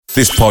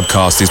This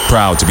podcast is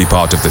proud to be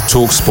part of the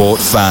TalkSport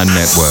Fan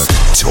Network.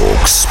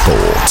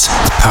 TalkSport.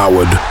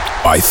 Powered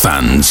by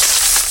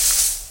fans.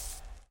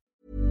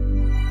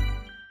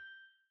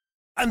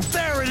 And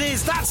there it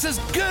is, that's as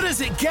good as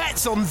it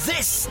gets on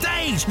this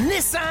stage.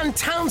 Nissan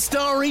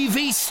Townstar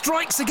EV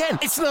strikes again.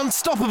 It's an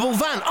unstoppable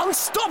van,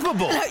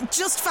 unstoppable.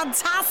 Just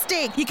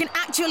fantastic. You can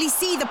actually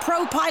see the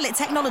Pro Pilot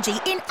technology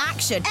in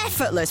action.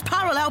 Effortless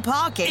parallel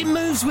parking. It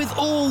moves with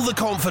all the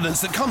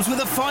confidence that comes with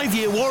a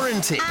 5-year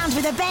warranty. And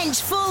with a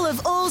bench full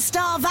of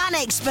all-star van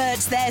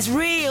experts, there's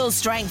real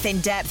strength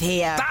in depth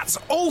here. That's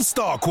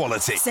all-star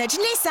quality. Search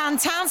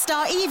Nissan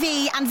Townstar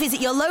EV and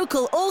visit your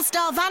local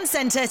all-star van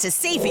centre to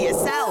see for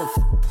yourself.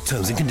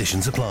 Terms and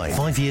conditions apply.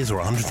 5 years or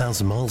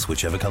 100,000 miles,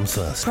 whichever comes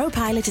first. Pro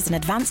Pilot is an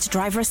advanced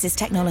driver assist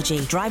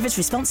technology. Driver's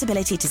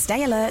responsibility to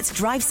stay alert,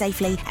 drive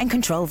safely, and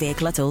control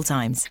vehicle at all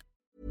times.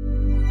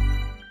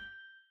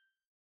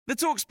 The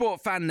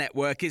TalkSport Fan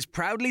Network is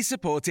proudly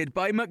supported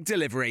by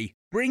McDelivery,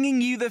 bringing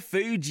you the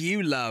food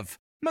you love.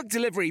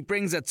 McDelivery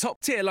brings a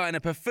top-tier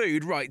lineup of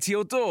food right to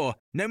your door.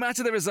 No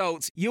matter the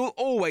result, you'll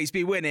always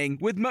be winning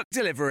with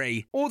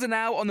McDelivery. Order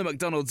now on the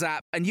McDonald's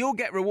app and you'll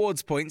get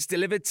rewards points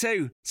delivered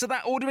too. So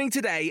that ordering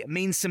today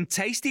means some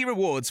tasty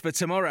rewards for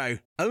tomorrow.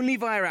 Only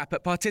via app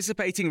at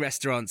participating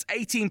restaurants.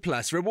 18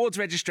 plus. Rewards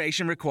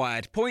registration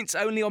required. Points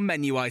only on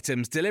menu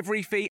items.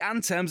 Delivery fee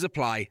and terms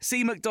apply.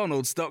 See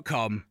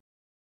mcdonalds.com.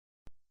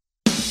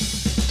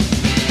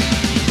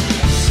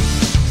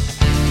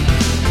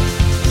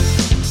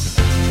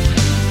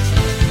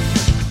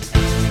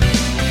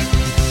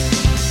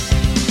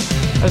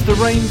 As the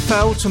rain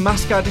fell to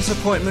mask our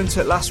disappointment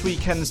at last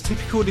weekend's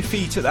typical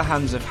defeat at the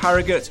hands of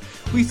Harrogate,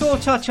 we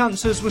thought our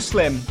chances were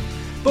slim.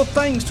 But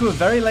thanks to a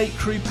very late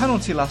Crewe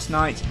penalty last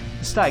night,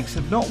 the Stags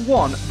have not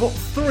one but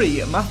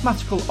 3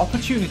 mathematical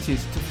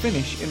opportunities to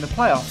finish in the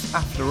playoffs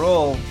after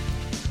all.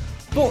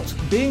 But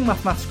being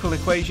mathematical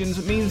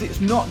equations means it's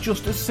not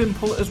just as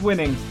simple as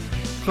winning.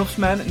 Clough's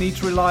men need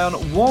to rely on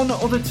one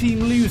other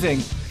team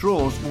losing.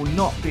 Draws will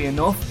not be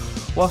enough,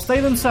 whilst they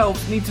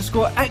themselves need to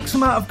score X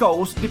amount of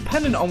goals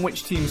dependent on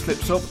which team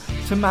slips up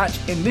to match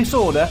in this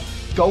order: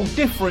 goal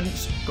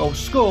difference, goals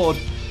scored,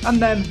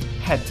 and then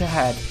head to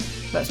head.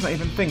 Let's not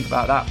even think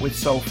about that with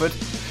Salford.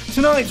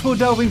 Tonight we'll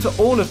delve into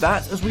all of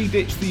that as we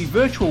ditch the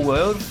virtual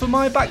world for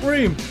my back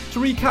room to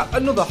recap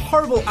another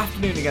horrible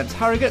afternoon against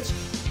Harrogate,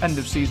 end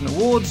of season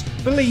awards,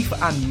 belief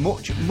and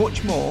much,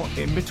 much more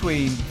in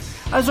between.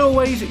 As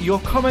always, your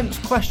comments,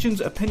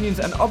 questions, opinions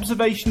and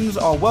observations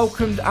are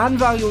welcomed and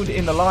valued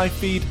in the live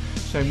feed,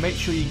 so make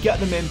sure you get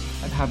them in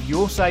and have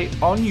your say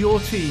on your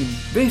team.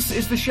 This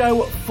is the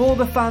show for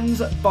the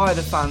fans, by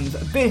the fans.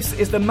 This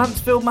is the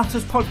Mansfield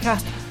Matters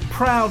podcast,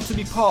 proud to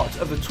be part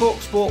of the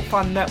TalkSport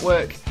Fan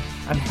Network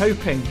and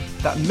hoping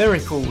that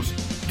miracles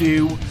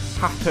do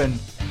happen.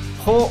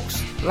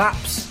 Hawks,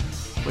 Laps,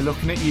 we're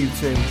looking at you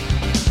two.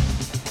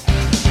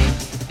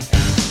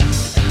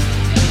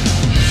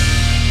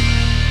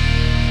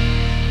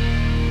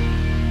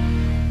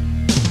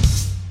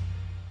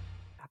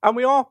 And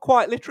we are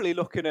quite literally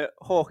looking at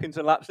Hawkins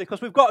and Lapsley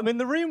because we've got him in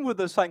the room with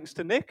us, thanks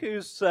to Nick,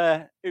 who's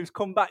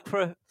come back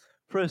for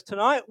us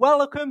tonight.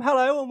 Welcome,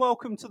 hello, and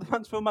welcome to the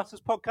Mansfield Matters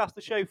podcast,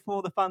 the show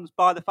for the fans,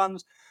 by the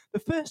fans. The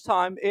first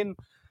time in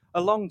a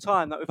long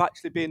time that we've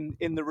actually been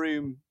in the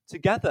room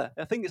together.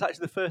 I think it's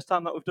actually the first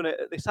time that we've done it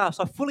at this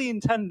house. I fully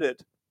intended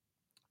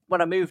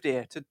when I moved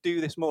here to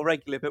do this more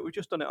regularly, but we've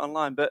just done it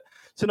online. But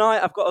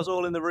tonight I've got us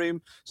all in the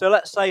room. So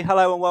let's say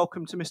hello and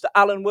welcome to Mr.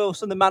 Alan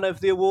Wilson, the man of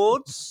the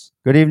awards.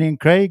 Good evening,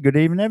 Craig. Good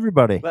evening,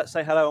 everybody. Let's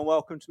say hello and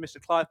welcome to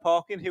Mr. Clive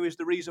Parkin, who is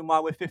the reason why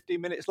we're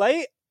 15 minutes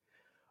late.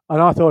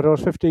 And I thought I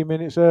was 15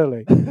 minutes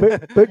early.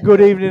 But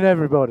good evening,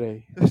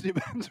 everybody. It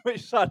depends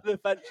which side of the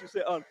fence you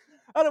sit on.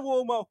 And a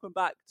warm welcome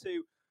back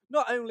to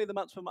not only the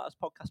Mansfield Matters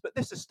podcast, but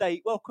this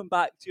estate. Welcome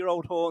back to your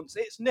old haunts.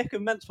 It's Nick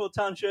of Mansfield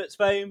Town Shirts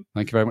fame.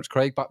 Thank you very much,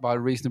 Craig. Back by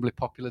reasonably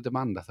popular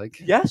demand, I think.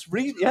 Yes,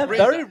 very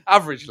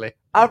averagely,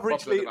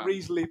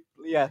 reasonably,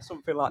 yeah,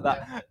 something like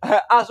that.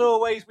 As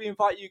always, we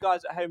invite you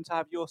guys at home to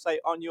have your say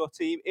on your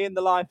team in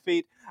the live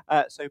feed.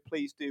 So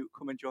please do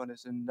come and join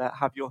us and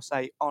have your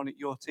say on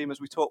your team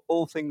as we talk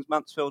all things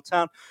Mansfield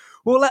Town.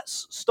 Well,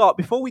 let's start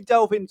before we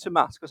delve into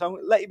maths, because I'm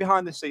going to let you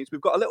behind the scenes. We've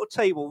got a little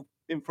table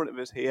in front of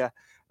us here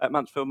at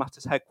Mansfield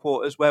Matters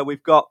headquarters where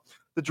we've got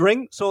the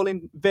drinks all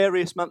in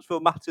various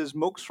Mansfield Matters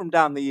mugs from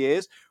down the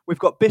years. We've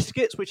got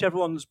biscuits, which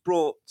everyone's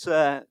brought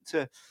to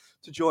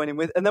join in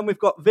with. And then we've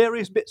got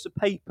various bits of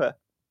paper,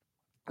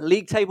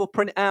 league table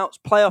printouts,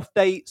 playoff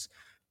dates,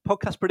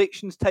 podcast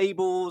predictions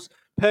tables,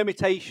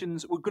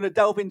 permutations. We're going to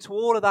delve into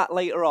all of that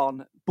later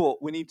on,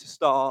 but we need to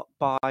start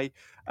by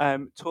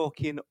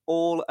talking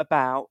all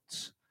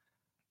about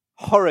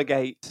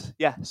Horrogate.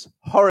 Yes,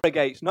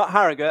 Horrogate, not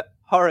Harrogate,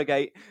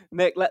 Horrogate.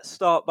 Nick, let's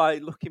start by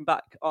looking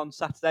back on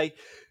Saturday.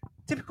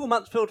 Typical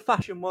Mansfield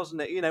fashion,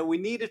 wasn't it? You know, we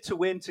needed to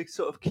win to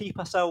sort of keep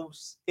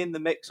ourselves in the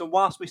mix. And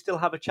whilst we still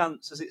have a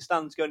chance as it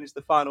stands going into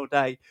the final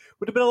day,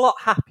 would have been a lot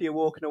happier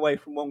walking away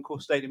from One Call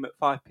Stadium at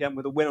 5 p.m.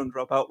 with a win under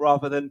our belt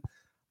rather than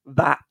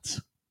that.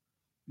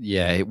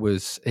 Yeah, it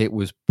was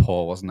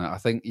poor, wasn't it? I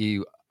think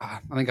I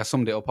think I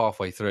summed it up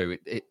halfway through.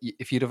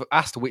 If you'd have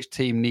asked which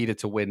team needed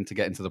to win to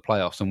get into the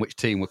playoffs and which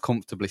team were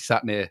comfortably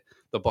sat near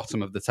the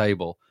bottom of the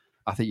table,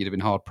 I think you'd have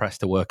been hard pressed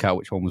to work out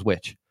which one was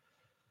which.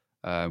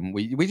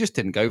 We just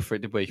didn't go for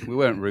it, did we? We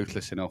weren't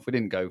ruthless enough. We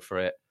didn't go for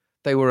it.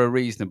 They were a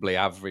reasonably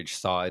average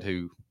side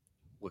who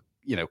were,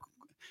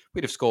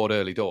 we'd have scored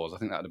early doors. I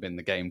think that would have been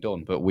the game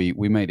done, but we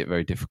made it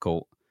very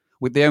difficult.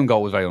 With the own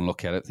goal was very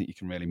unlucky. I don't think you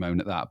can really moan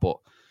at that, but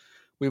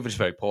we were just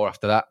very poor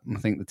after that. I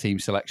think the team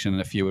selection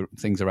and a few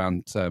things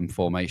around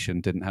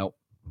formation didn't help.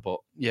 But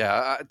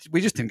yeah,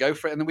 we just didn't go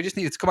for it. And then we just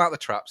needed to come out the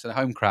traps in a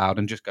home crowd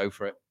and just go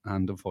for it.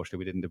 And unfortunately,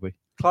 we didn't, did we?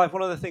 Clive,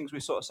 one of the things we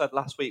sort of said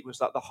last week was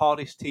that the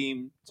hardest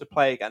team to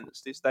play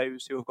against is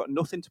those who have got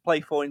nothing to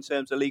play for in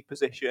terms of league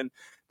position,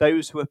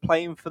 those who are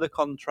playing for the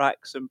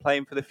contracts and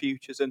playing for the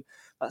futures. And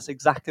that's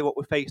exactly what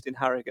we faced in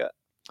Harrogate.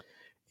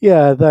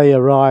 Yeah, they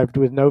arrived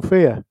with no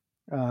fear.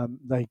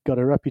 They got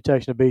a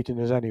reputation of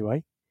beating us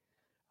anyway.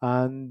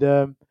 And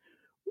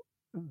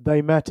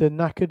they met a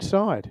knackered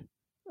side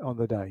on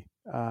the day.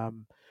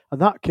 And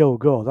that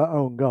Kilgore, that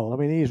own goal, I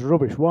mean, he's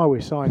rubbish. Why we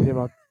signed him,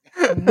 I've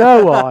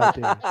no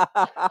idea.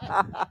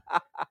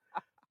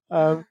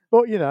 But,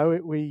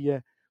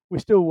 we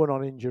still won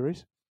on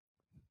injuries.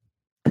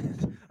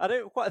 I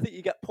don't quite think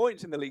you get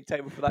points in the league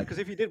table for that, because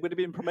if you did, we'd have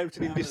been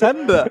promoted in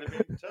December.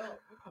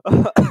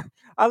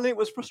 I think it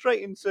was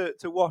frustrating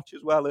to watch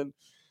as well. And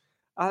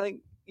I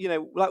think,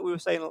 like we were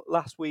saying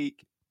last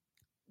week,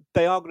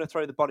 they are going to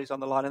throw the bodies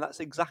on the line, and that's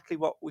exactly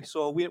what we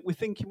saw. We're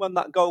thinking when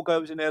that goal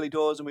goes in early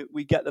doors and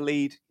we get the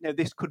lead,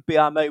 this could be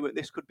our moment,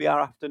 this could be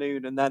our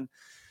afternoon, and then,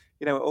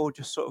 it all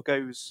just sort of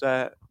goes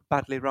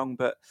badly wrong.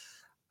 But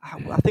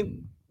I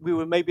think we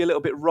were maybe a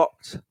little bit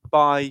rocked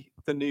by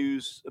the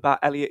news about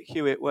Elliot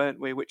Hewitt, weren't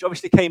we? Which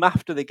obviously came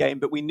after the game,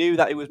 but we knew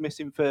that he was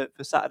missing for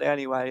Saturday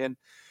anyway. And,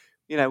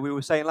 we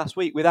were saying last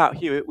week, without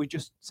Hewitt, we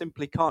just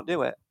simply can't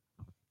do it.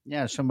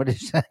 Yeah, somebody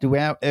said,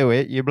 without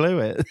Hewitt, you blew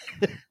it.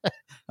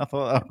 I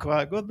thought that was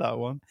quite good, that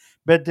one.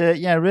 But,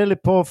 really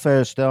poor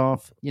first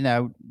half. They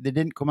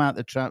didn't come out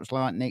the traps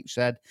like Nick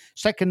said.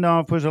 Second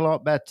half was a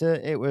lot better.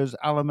 It was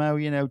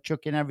Alamo,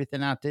 chucking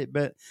everything at it.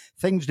 But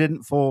things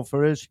didn't fall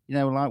for us.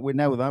 Like we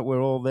know that.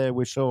 We're all there.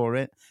 We saw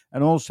it.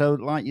 And also,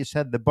 like you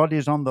said, the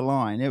bodies on the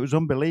line. It was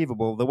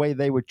unbelievable the way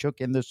they were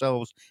chucking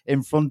themselves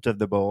in front of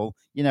the ball,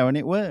 and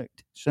it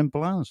worked.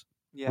 Simple as.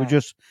 Yeah. We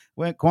just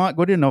weren't quite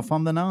good enough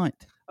on the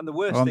night. And the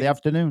worst on thing, the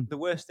afternoon. The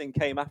worst thing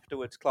came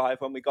afterwards,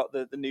 Clive, when we got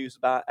the news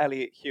about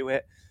Elliot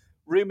Hewitt,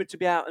 rumoured to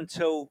be out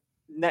until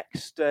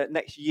next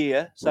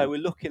year. So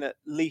we're looking at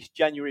least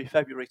January,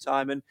 February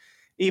time. And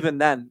even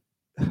then,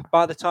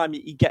 by the time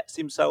he gets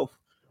himself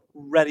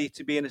ready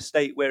to be in a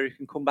state where he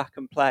can come back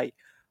and play,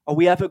 are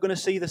we ever going to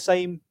see the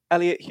same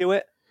Elliot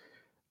Hewitt?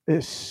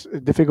 It's a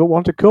difficult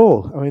one to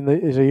call. I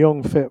mean, he's a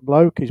young, fit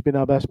bloke. He's been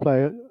our best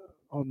player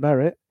on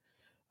merit.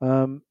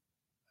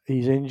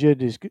 He's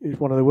injured. It's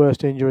one of the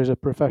worst injuries a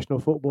professional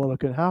footballer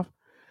can have.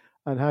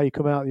 And how you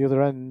come out the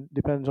other end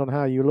depends on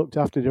how you looked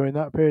after during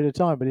that period of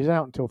time. But he's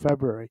out until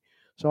February.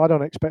 So I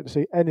don't expect to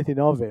see anything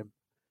of him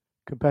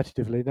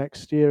competitively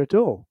next year at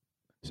all.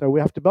 So we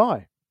have to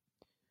buy.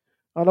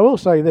 And I will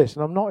say this,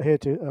 and I'm not here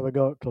to have a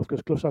go at Clough,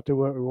 because Clough's had to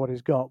work with what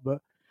he's got.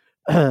 But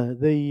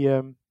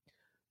the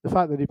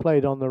fact that he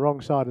played on the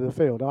wrong side of the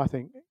field, I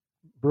think,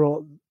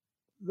 brought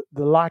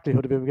the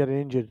likelihood of him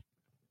getting injured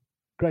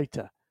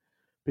greater.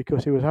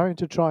 Because he was having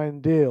to try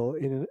and deal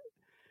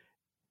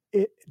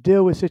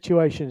with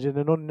situations in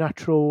an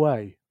unnatural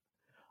way,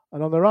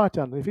 and on the right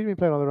hand, if he'd been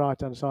playing on the right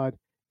hand side,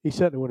 he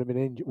certainly wouldn't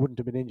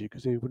have been injured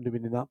because he wouldn't have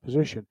been in that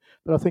position.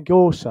 But I think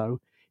also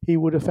we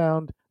would have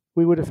found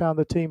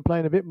the team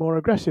playing a bit more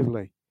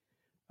aggressively.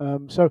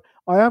 So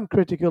I am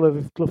critical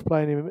of Clough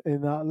playing him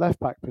in that left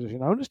back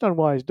position. I understand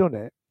why he's done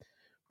it,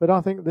 but I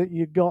think that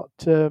you got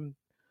the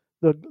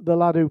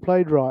lad who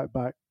played right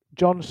back,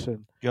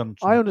 Johnson.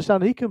 I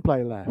understand he can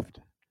play left.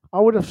 I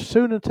would have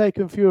sooner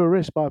taken fewer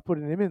risks by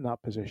putting him in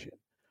that position.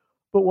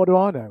 But what do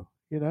I know?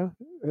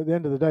 At the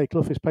end of the day,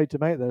 Clough is paid to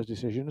make those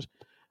decisions,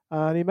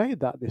 and he made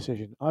that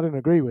decision. I don't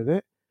agree with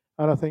it,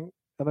 and I think,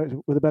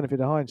 with the benefit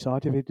of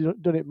hindsight, if he'd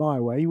done it my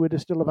way, he would have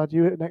still have had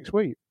you next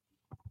week.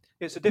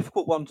 It's a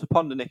difficult one to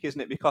ponder, Nick,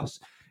 isn't it? Because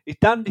he's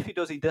damned if he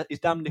does, he's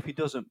damned if he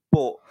doesn't.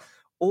 But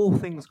all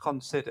things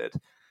considered,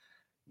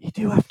 you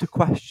do have to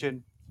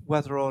question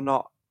whether or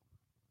not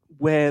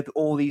where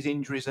all these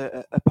injuries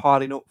are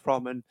piling up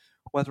from, and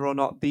whether or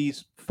not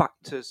these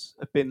factors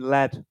have been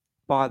led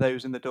by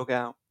those in the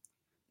dugout.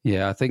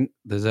 Yeah, I think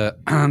there's a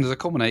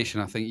combination.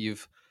 I think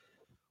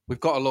we've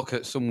got to look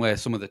at somewhere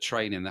some of the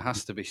training. There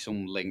has to be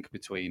some link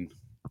between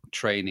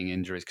training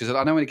injuries, because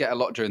I know we get a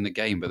lot during the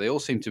game, but they all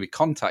seem to be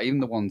contact.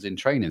 Even the ones in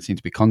training seem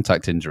to be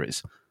contact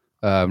injuries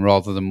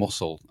rather than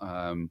muscle.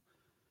 And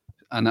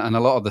a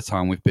lot of the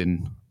time we've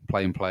been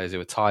playing players who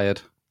are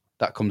tired.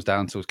 That comes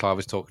down to, as Clive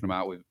was talking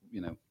about,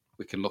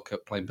 we can look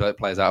at playing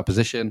players out of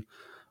position,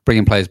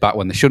 bringing players back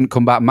when they shouldn't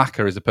come back.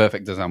 Maka is a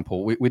perfect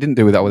example. We didn't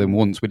do that with him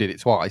once. We did it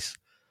twice.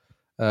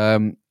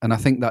 And I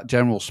think that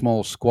general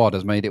small squad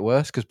has made it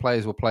worse because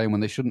players were playing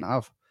when they shouldn't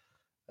have.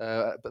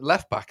 But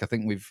left back, I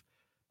think we've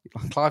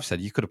like Clive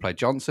said, you could have played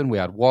Johnson. We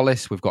had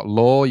Wallace. We've got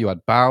Law. You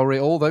had Bowery.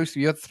 All those.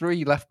 You had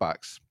 3 left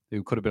backs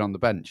who could have been on the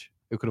bench,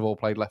 who could have all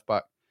played left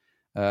back.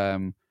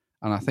 And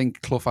I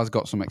think Clough has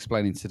got some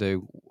explaining to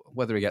do.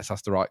 Whether he gets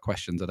asked the right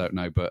questions, I don't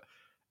know. But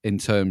in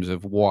terms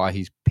of why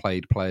he's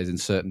played players in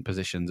certain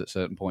positions at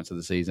certain points of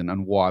the season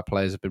and why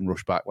players have been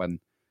rushed back when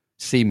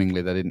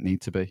seemingly they didn't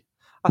need to be.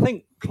 I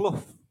think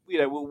Clough,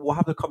 we'll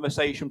have the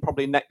conversation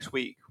probably next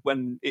week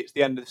when it's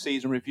the end of the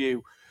season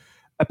review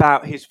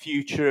about his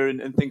future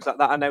and things like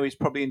that. I know he's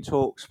probably in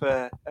talks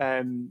for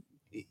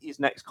his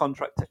next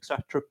contract,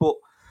 etc. But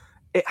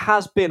it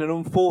has been an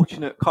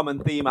unfortunate common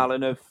theme,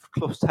 Alan, of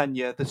Clough's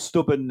tenure, the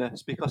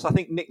stubbornness, because I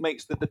think Nick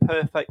makes the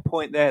perfect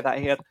point there that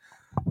he had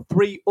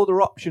 3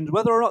 other options.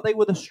 Whether or not they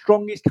were the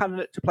strongest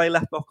candidate to play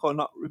left back or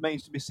not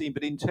remains to be seen.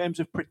 But in terms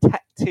of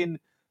protecting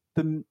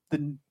the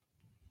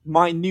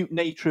minute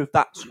nature of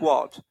that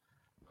squad,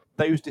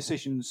 those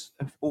decisions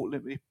have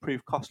ultimately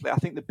proved costly. I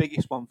think the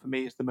biggest one for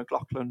me is the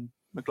McLaughlin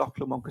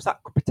one, because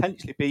that could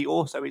potentially be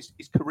also his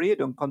career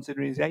done,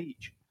 considering his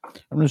age.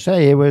 I'm going to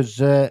say he was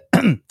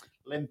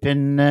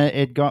limping.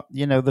 He'd got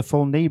the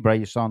full knee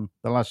brace on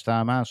the last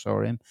time I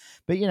saw him.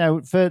 But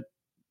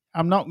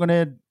I'm not going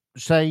to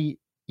say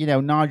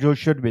Nigel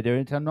should be doing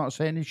it. I'm not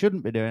saying he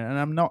shouldn't be doing it, and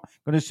I'm not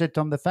going to sit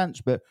on the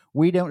fence. But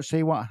we don't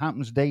see what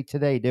happens day to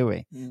day, do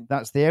we?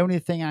 That's the only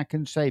thing I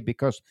can say,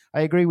 because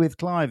I agree with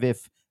Clive.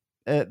 If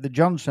the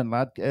Johnson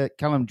lad,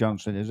 Callum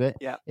Johnson, is it?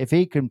 Yeah. If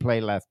he can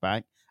play left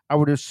back, I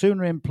would have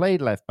sooner him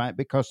played left back,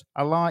 because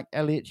I like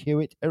Elliot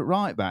Hewitt at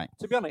right back.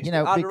 To be honest,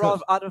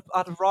 I'd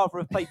have rather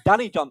have played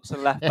Danny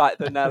Johnson left back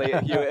than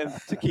Elliot Hewitt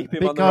to keep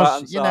him on the right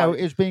hand side.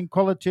 Because it's been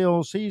quality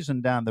all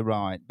season down the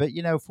right. But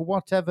for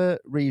whatever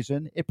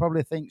reason, he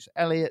probably thinks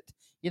Elliot,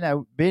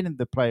 being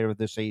the player of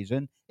the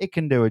season, he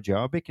can do a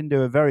job. He can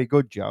do a very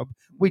good job,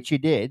 which he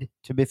did,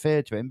 to be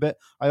fair to him. But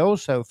I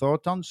also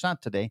thought on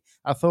Saturday,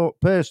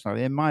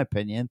 personally, in my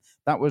opinion,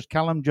 that was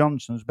Callum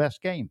Johnson's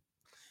best game.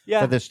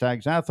 For the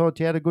Stags. I thought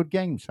he had a good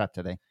game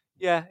Saturday.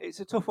 Yeah,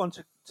 it's a tough one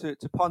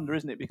to ponder,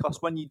 isn't it?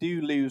 Because when you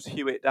do lose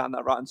Hewitt down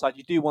that right-hand side,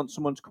 you do want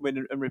someone to come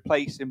in and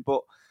replace him.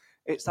 But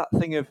it's that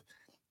thing of,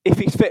 if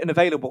he's fit and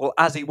available,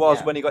 as he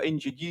was when he got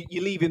injured,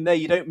 you leave him there.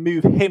 You don't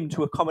move him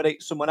to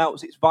accommodate someone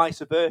else. It's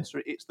vice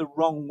versa. It's the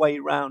wrong way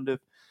round of,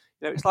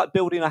 it's like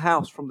building a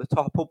house from the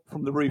top up,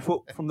 from the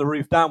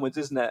roof downwards,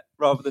 isn't it?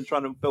 Rather than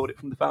trying to build it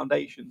from the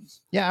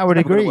foundations. Yeah, I would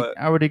agree.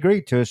 I would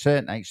agree to a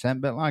certain extent.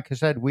 But like I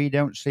said, we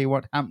don't see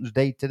what happens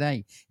day to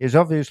day. He's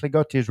obviously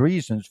got his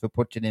reasons for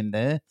putting him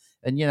there.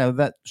 And,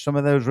 that some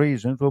of those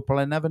reasons we'll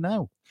probably never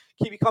know.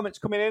 Keep your comments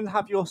coming in.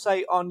 Have your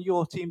say on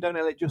your team. Don't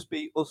let it just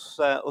be us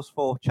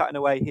four chatting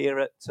away here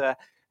at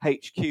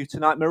HQ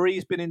tonight.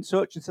 Marie's been in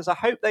touch and says, I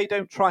hope they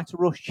don't try to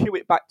rush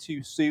Hewitt back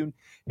too soon.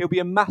 He'll be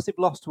a massive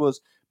loss to us,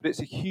 but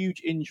it's a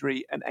huge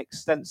injury and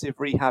extensive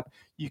rehab.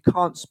 You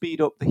can't speed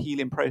up the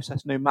healing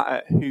process no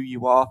matter who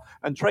you are.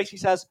 And Tracy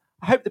says,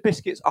 I hope the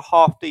biscuits are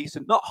half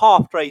decent. Not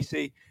half,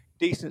 Tracy.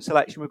 Decent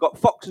selection. We've got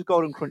Fox's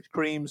Golden Crunch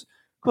Creams,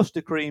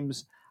 Custard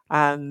Creams,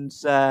 and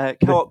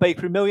Co-op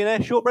Bakery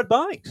Millionaire Shortbread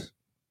Bites.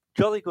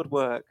 Jolly good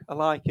work. I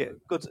like it.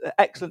 Good,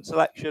 excellent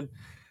selection.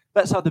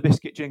 Let's have the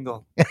biscuit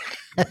jingle.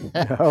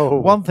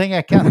 One thing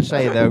I can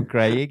say, though,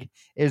 Craig,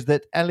 is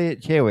that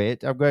Elliot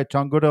Hewitt, I've got it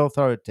on good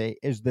authority,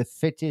 is the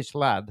fittest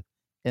lad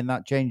in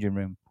that changing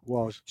room.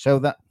 Was. So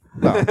that...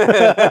 Well,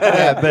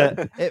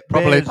 but it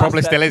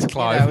probably still is,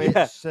 Clive.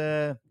 It's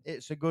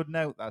a good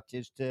note, that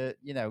is, to,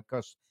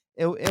 because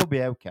he'll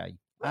be okay.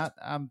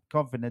 I'm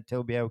confident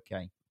he'll be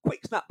okay. Quick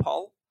snap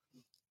poll.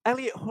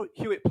 Elliot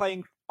Hewitt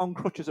playing on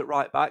crutches at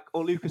right back,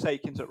 or Lucas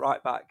Akins at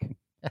right back?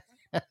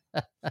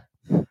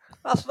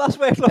 That's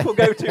where Clough will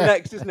go to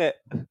next, isn't it?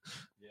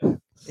 Yeah.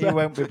 He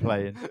won't be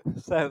playing.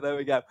 So there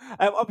we go.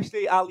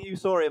 Obviously, Al, you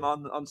saw him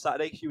on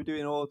Saturday because you were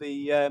doing all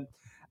the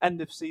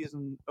end of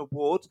season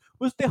awards.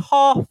 Was there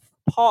half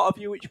part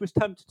of you which was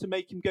tempted to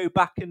make him go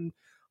back and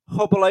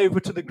hobble over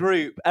to the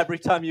group every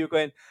time you were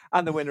going,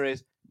 and the winner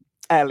is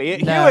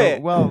Elliot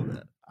Hewitt?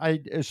 Well,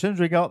 as soon as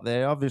we got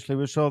there, obviously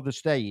we saw the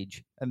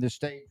stage, and the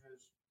stage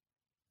was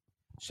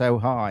so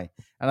high,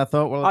 and I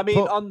thought, well, I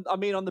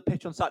mean on the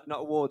pitch on Saturday,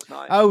 not awards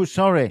night. Oh,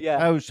 sorry.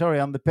 Yeah. Oh, sorry,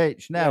 on the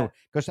pitch. No,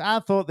 because I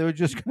thought they were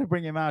just going to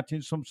bring him out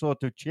in some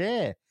sort of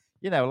chair,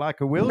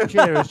 like a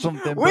wheelchair or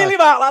something. Wheel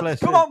him out,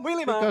 lads! Come on, wheel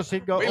him out. Because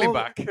he'd got wheel him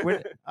back.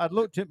 I'd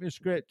looked at my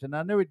script and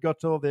I knew he'd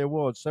got all the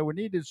awards, so we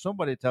needed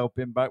somebody to help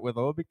him back with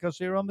all, because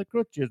he were on the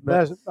crutches.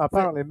 But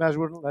apparently, Mez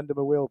wouldn't lend him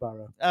a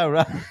wheelbarrow. Oh,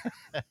 right.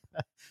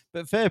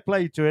 But fair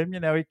play to him,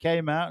 he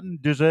came out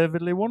and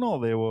deservedly won all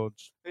the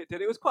awards. It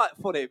did. It was quite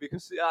funny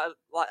because,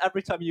 like,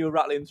 every time you were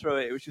rattling through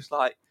it, it was just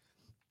like,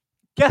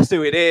 guess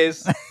who it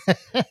is?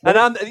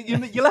 And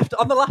you left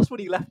on the last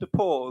one. You left a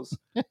pause,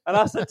 and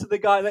I said to the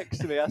guy next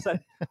to me, I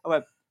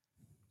went,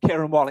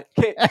 Kieran Wallace.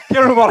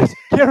 Kieran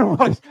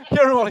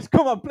Wallace.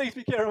 Come on, please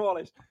be Kieran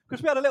Wallace.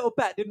 Because we had a little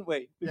bet, didn't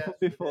we,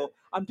 before?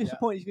 I'm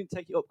disappointed you didn't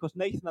take it up because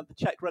Nathan had the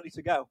cheque ready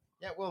to go.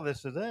 Yeah, well,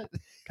 this is it.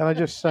 Can I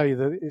just say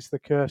that it's the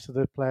curse of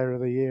the player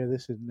of the year,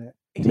 this, isn't it?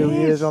 It 2 is.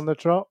 years on the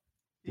trot.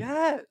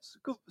 Yeah, it's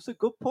a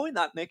good point,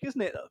 that, Nick,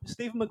 isn't it?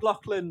 Stephen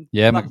McLaughlin.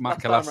 Yeah, last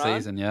last time round.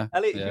 season, yeah.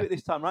 Elliot yeah. Hewitt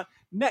this time round.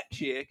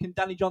 Next year, can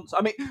Danny Johnson...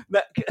 I mean...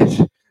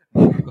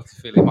 I've got to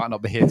feel he might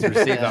not be here to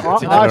receive that I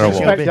particular award.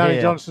 suspect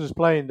Danny Johnson's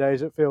playing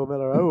days at Phil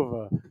Miller are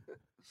over.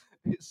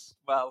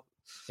 Well...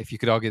 If you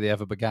could argue they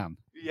ever began.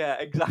 Yeah,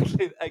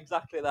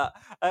 exactly that.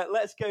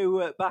 Let's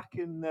go back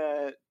and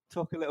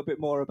talk a little bit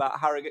more about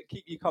Harrogate.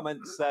 Keep your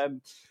comments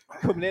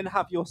coming in.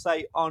 Have your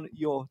say on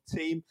your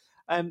team.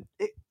 I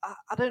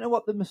don't know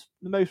what the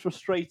most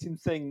frustrating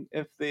thing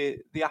of the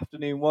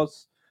afternoon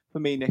was for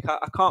me, Nick.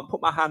 I can't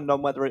put my hand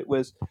on whether it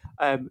was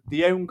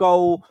the own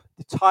goal,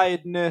 the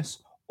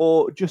tiredness,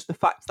 or just the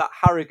fact that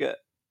Harrogate,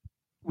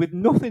 with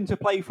nothing to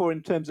play for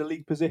in terms of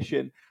league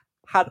position,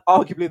 had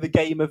arguably the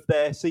game of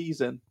their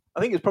season. I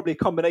think it's probably a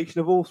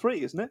combination of all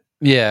three, isn't it?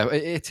 Yeah,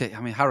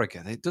 I mean,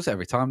 Harrogate, it does it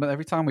every time. But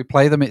every time we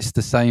play them, it's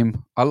the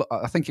same.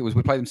 I think we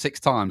played them 6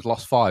 times,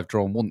 lost 5,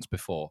 drawn once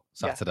before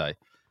Saturday.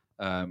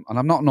 Yeah. And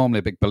I'm not normally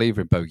a big believer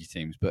in bogey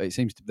teams, but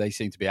they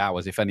seem to be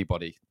ours, if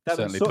anybody.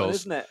 Certainly Sutton, does.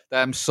 Isn't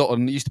it?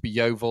 Sutton, it used to be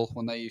Yeovil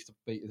when they used to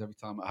beat us every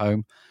time at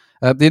home.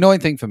 The annoying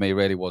thing for me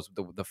really was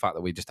the fact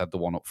that we just had the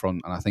one up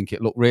front. And I think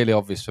it looked really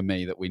obvious for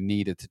me that we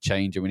needed to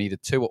change, and we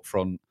needed 2 up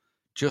front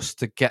just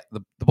to get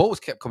the ball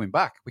kept coming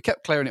back. We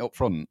kept clearing it up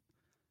front.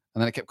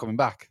 And then it kept coming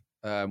back.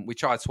 We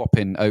tried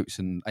swapping Oates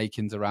and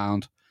Akins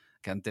around.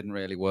 Again, didn't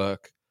really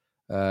work.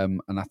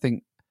 And I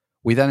think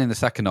we then in the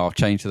second half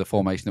changed to the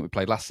formation that we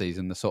played last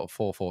season, the sort of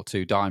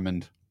 4-4-2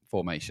 diamond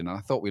formation. And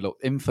I thought we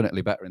looked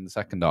infinitely better in the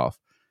second half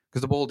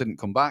because the ball didn't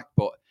come back.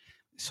 But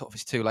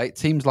it's too late.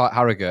 Teams like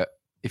Harrogate,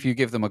 if you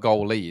give them a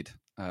goal lead,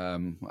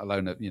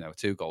 alone a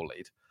 2-goal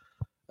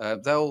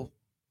lead,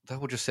 they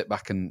will just sit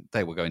back, and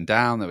they were going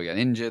down, they were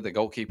getting injured, the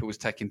goalkeeper was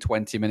taking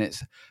 20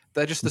 minutes.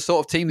 They're just the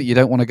sort of team that you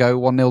don't want to go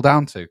 1-0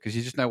 down to because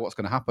you just know what's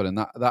going to happen, and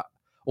that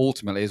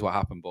ultimately is what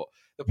happened. But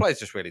the players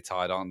just really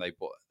tired, aren't they?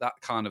 But that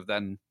kind of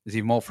then is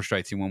even more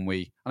frustrating when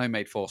I know we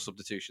made 4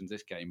 substitutions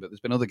this game, but there's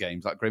been other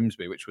games like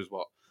Grimsby, which was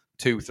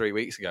 2-3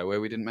 weeks ago,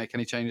 where we didn't make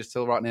any changes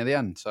till right near the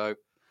end. So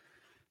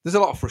there's a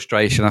lot of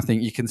frustration. I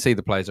think you can see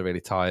the players are really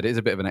tired. It is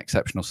a bit of an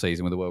exceptional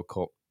season with the World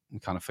Cup. We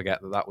kind of forget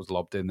that was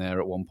lobbed in there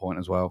at one point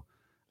as well.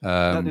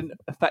 That didn't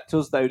affect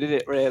us, though, did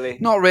it, really?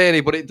 Not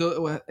really, but it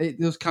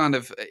does kind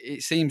of...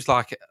 It seems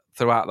like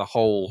throughout the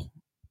whole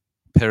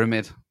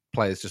pyramid,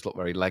 players just look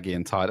very leggy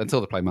and tired, until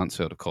they play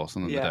Mansfield, of course,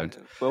 and then they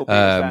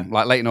don't.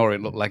 Like Leyton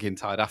Orient looked leggy and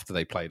tired after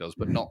they played us,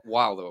 but not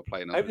while they were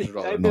playing us, which is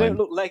rather annoying.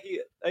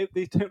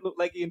 They don't look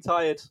leggy and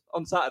tired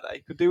on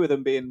Saturday. Could do with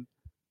them being,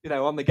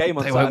 on the game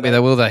on Saturday. They won't be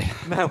there, will they?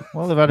 No.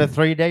 Well, they've had a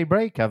 3-day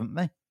break, haven't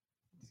they?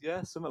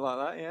 Yeah, something like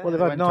that, yeah. Well, they've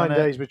had 9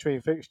 days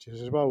between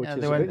fixtures as well, which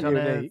is a bit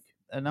unique.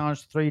 A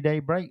nice 3-day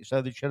break,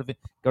 so they should have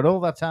got all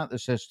that out of the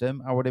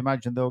system. I would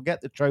imagine they'll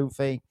get the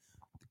trophy,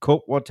 the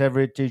cup, whatever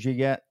it is you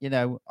get,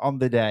 on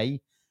the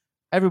day.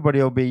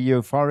 Everybody will be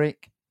euphoric.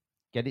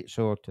 Get it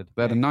sorted.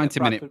 They had a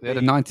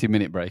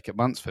 90-minute break at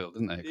Mansfield,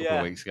 didn't they? A couple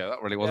of weeks ago.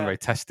 That really wasn't very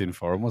testing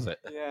for them, was it?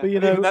 Yeah. But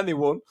even then they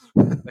won.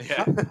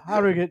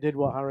 Harrogate did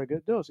what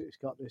Harrogate does. It's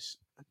got this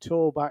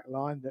tall back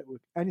line that with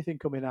anything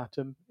coming at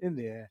them in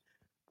the air,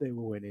 they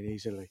were winning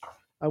easily.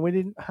 And we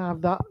didn't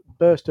have that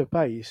burst of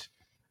pace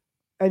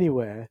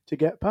anywhere to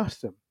get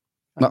past them.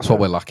 That's what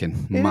we're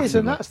lacking. It is,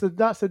 and that's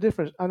the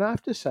difference. And I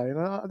have to say,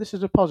 and this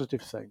is a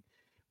positive thing,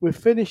 we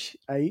finished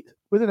 8th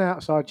with an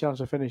outside chance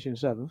of finishing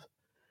 7th,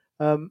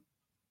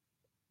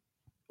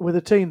 with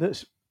a team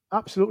that's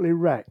absolutely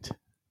wrecked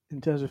in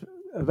terms of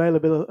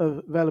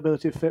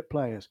availability of fit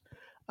players.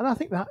 And I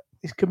think that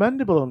is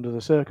commendable under the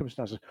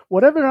circumstances.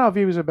 Whatever our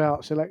views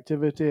about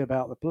selectivity,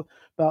 about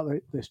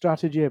the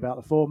strategy, about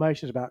the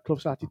formations, about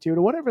club's attitude,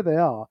 or whatever they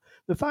are,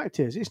 the fact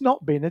is it's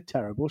not been a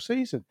terrible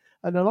season.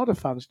 And a lot of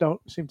fans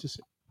don't seem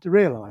to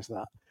realise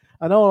that.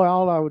 And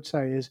all I would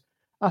say is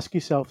ask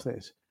yourself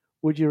this.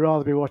 Would you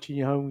rather be watching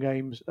your home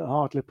games at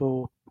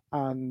Hartlepool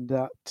and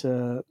at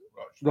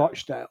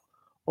Rochdale,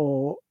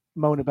 or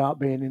moan about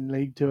being in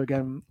League 2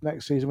 again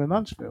next season with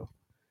Mansfield?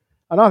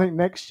 And I think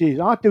next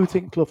year, I do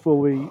think Clough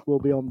will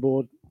be on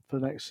board for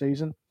next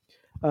season,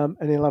 and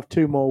he'll have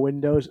 2 more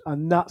windows,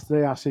 and that's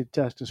the acid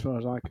test as far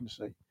as I can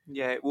see.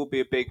 Yeah, it will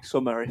be a big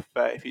summer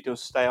if he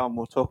does stay on.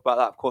 We'll talk about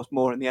that, of course,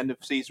 more in the end of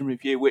season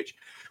review, which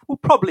will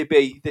probably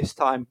be this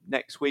time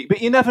next week.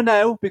 But you never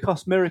know,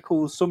 because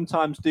miracles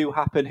sometimes do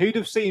happen. Who'd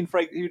have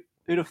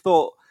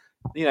thought,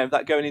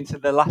 that going into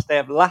the last day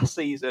of last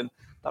season,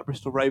 that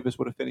Bristol Rovers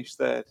would have finished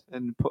 3rd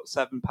and put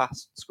 7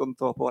 past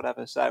Scunthorpe or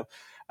whatever. So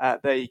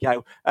there you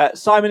go.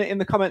 Simon in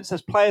the comments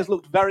says players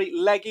looked very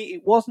leggy.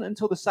 It wasn't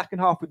until the second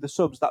half with the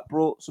subs that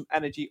brought some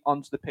energy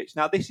onto the pitch.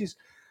 Now, this is,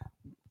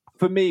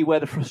 for me, where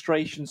the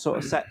frustration sort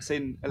of sets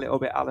in a little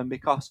bit, Alan,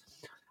 because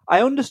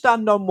I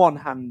understand on one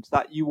hand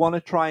that you want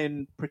to try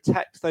and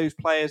protect those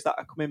players that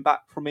are coming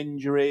back from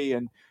injury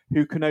and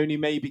who can only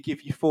maybe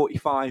give you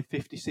 45,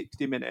 50,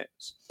 60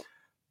 minutes.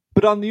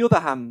 But on the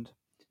other hand,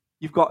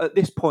 you've got at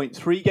this point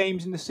 3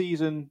 games in the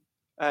season,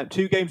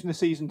 2 games in the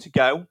season to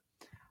go.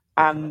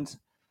 And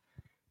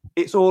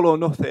it's all or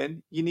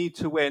nothing. You need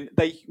to win.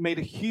 They made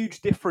a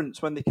huge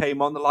difference when they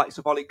came on. The likes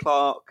of Ollie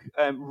Clark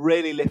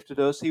really lifted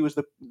us. He was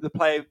the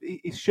player.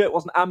 His shirt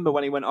wasn't amber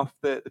when he went off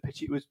the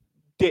pitch. It was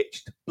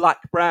ditched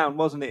black-brown,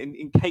 wasn't it,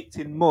 and caked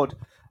in mud.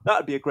 That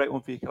would be a great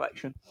one for your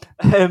collection.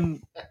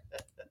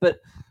 But,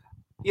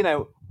 you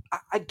know,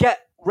 I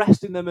get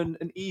resting them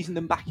and easing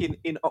them back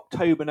in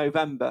October,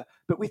 November.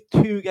 But with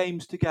 2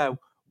 games to go,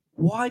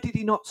 why did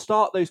he not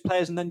start those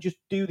players and then just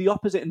do the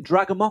opposite and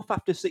drag them off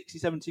after 60,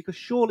 70? Because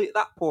surely at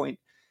that point,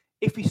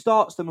 if he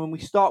starts them and we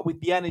start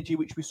with the energy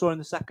which we saw in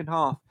the second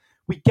half,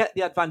 we get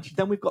the advantage.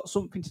 Then we've got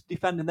something to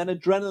defend and then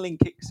adrenaline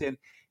kicks in.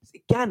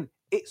 Again,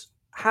 it's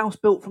house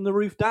built from the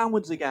roof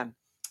downwards again.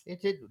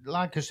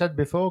 Like I said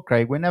before,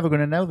 Craig, we're never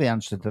going to know the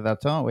answer to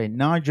that, aren't we?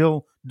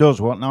 Nigel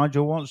does what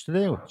Nigel wants to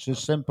do. It's as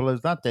simple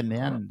as that in the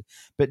end.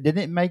 But did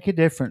it make a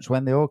difference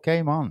when they all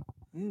came on?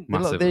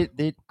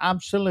 They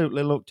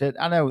absolutely looked at,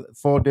 I know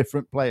 4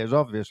 different players,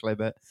 obviously,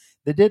 but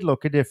they did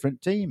look a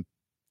different team.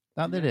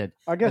 That they did.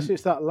 I guess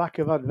it's that lack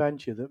of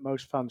adventure that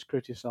most fans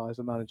criticise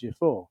the manager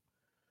for.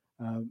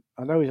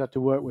 I know he's had to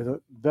work with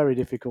very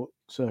difficult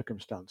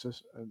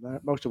circumstances,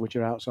 most of which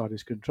are outside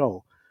his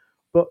control.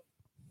 But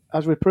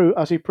as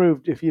he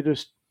proved, if you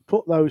just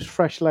put those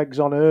fresh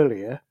legs on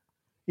earlier,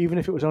 even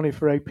if it was only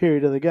for a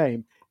period of the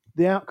game,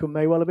 the outcome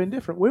may well have been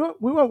different. We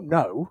won't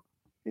know.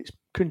 It's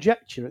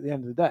conjecture at the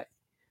end of the day.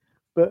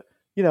 But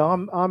you know,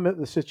 I'm at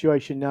the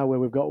situation now where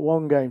we've got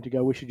 1 game to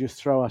go. We should just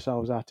throw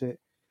ourselves at it.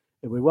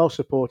 We're well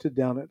supported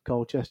down at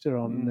Colchester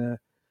on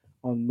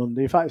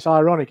Monday. In fact, it's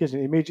ironic, isn't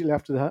it? Immediately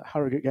after the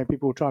Harrogate game,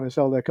 people were trying to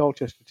sell their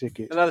Colchester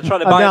tickets. And now they're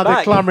trying to buy now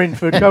they're clamouring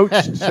for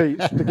coach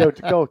seats to go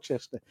to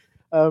Colchester.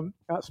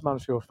 That's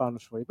Mansfield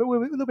fans for you. But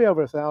there'll be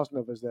over 1,000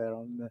 of us there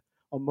on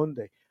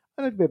Monday.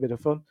 And it'll be a bit of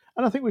fun.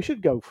 And I think we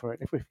should go for it.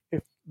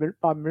 If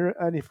by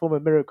any form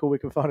of miracle we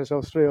can find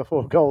ourselves 3 or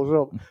 4 goals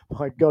up,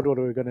 my God, what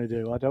are we going to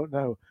do? I don't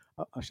know.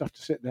 I should have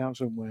to sit down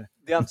somewhere.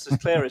 The answer's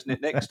clear, isn't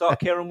it, Nick? Start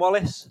Kieran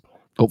Wallace.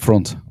 Up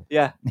front.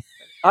 Yeah.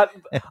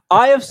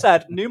 I have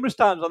said numerous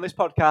times on this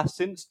podcast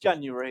since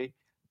January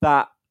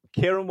that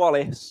Kieran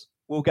Wallace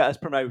will get us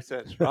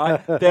promoted,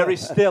 right? There is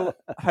still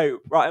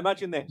hope. Right,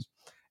 imagine this.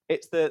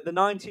 It's the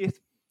 90th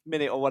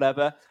minute or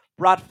whatever.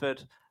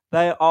 Bradford,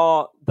 they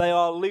are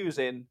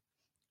losing.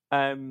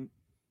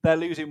 They're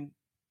losing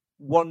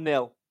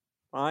 1-0,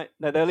 right?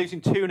 No, they're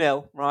losing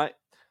 2-0, right?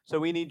 So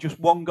we need just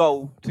 1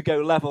 goal to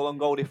go level on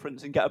goal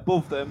difference and get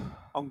above them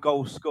on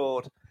goals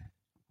scored.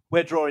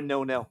 We're drawing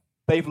 0-0.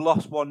 They've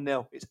lost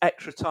 1-0. It's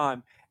extra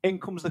time. In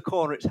comes the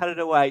corner. It's headed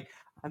away.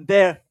 And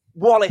there,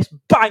 Wallace,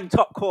 bang,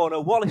 top corner.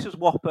 Wallace's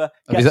whopper.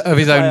 Of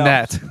his own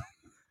net.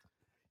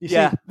 You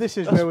see, this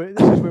is where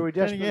we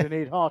desperately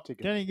need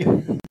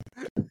Hartigan.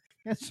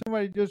 Can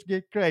somebody just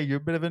get Craig a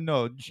bit of a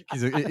nudge?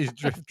 He's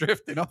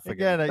drifting off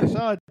again.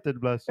 Excited,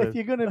 bless him. If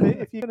you're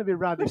gonna be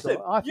radical, listen,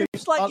 I think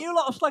you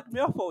lot have slagged me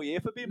off all year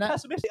for being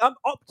pessimistic. I'm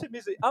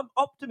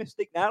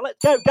optimistic now.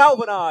 Let's go,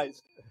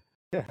 galvanised.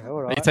 Yeah,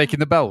 all right. Are you taking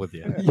the bell with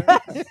you?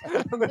 Yes,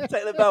 I'm going to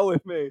take the bell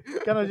with me.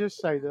 Can I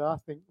just say that I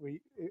think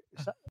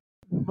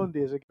Monday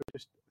is a good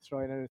just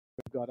throwing anything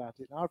we've got at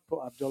it. I'd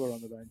put Abdullah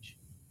on the bench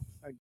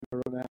and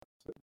run out.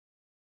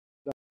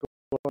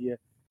 Yeah.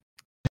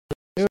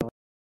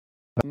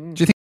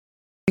 Do you think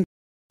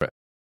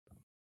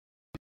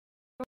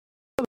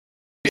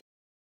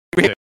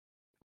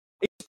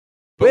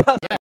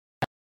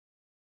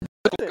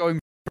going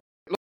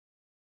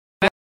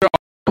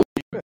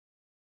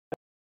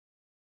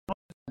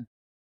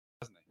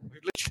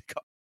we've literally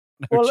got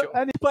no choice.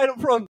 And he played up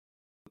front.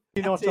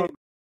 I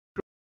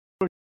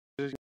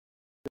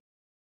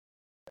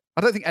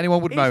don't think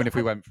anyone would moan if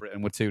we went for it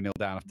and were 2-0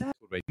 down after this,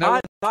 would we? No,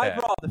 I'd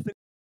rather finish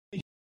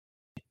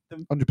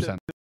them 100%.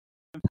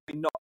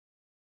 Not.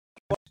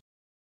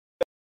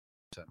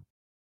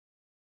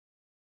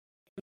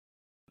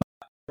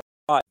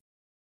 Right.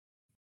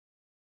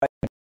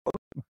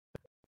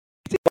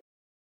 Get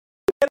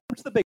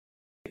to the big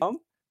one.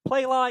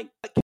 Play like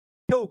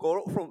Kilgore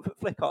up front for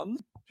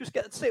flick-ons. Just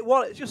sit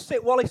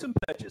Wallace and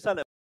Perch at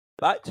centre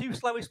back. 2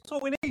 slowies. That's all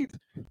we need.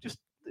 Just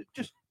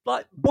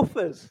like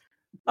buffers.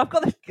 I've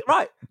got this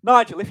right,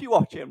 Nigel. If you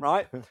watch him,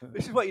 right,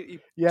 this is what you.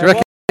 Yeah, do you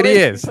reckon he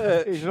is?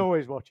 He's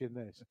always watching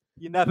this.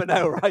 You never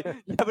know, right?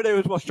 You never know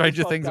who's watching.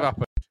 Stranger things have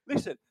happened.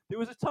 Listen, there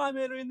was a time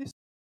earlier in this.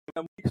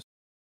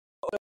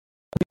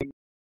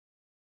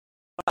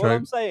 What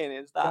I'm saying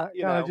is that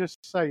can I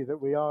just say that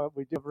we do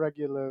have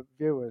regular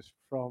viewers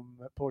from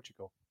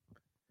Portugal.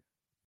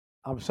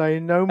 I'm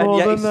saying no more and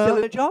yet than he's still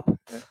in a job.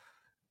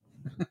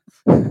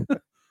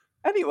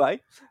 Anyway,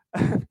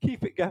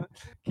 keep it going,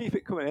 keep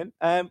it coming in.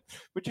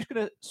 We're just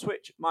going to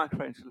switch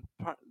microphones.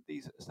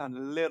 These sound a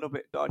little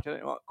bit dodgy. I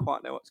don't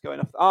quite know what's going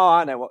on. Oh,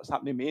 I know what's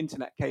happening. My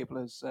internet cable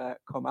has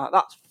come out.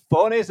 That's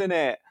fun, isn't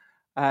it?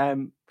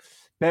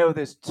 Bear with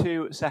us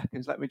 2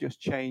 seconds. Let me just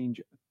change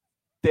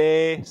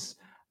this.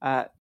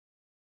 And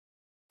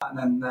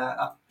then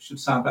that should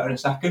sound better in a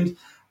second.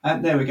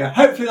 There we go.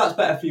 Hopefully that's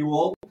better for you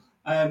all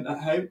at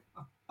home.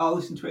 I'll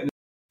listen to it in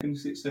a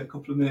second. It's a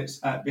couple of minutes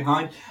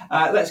behind.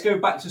 Let's go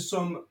back to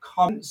some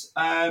comments.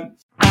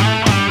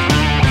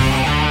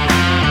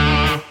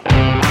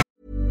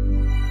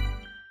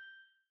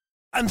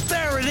 And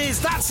there it is,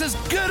 that's as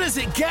good as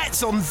it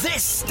gets on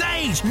this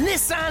stage.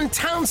 Nissan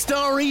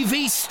Townstar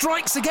EV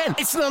strikes again.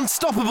 It's an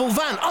unstoppable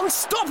van,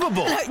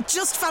 unstoppable.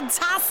 Just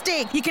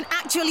fantastic. You can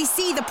actually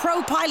see the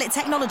Pro Pilot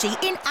technology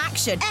in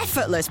action.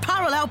 Effortless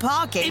parallel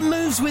parking. It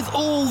moves with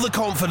all the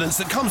confidence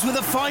that comes with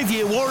a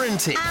 5-year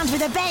warranty. And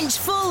with a bench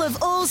full of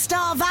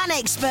all-star van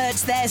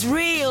experts, there's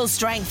real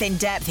strength in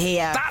depth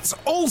here. That's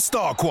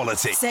all-star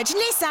quality. Search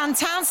Nissan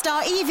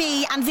Townstar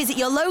EV and visit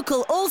your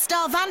local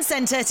all-star van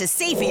centre to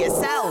see for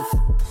yourself.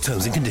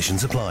 Terms and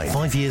conditions apply.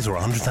 5 years or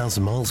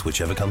 100,000 miles,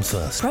 whichever comes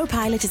first. Pro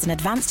Pilot is an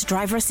advanced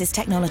driver assist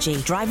technology.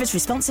 Driver's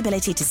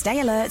responsibility to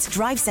stay alert,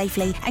 drive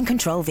safely, and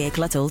control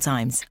vehicle at all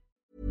times.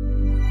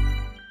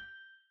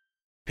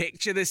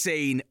 Picture the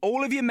scene.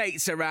 All of your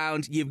mates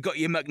around, you've got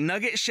your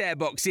McNugget share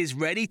boxes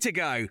ready to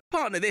go.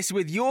 Partner this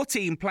with your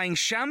team playing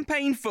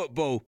champagne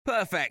football.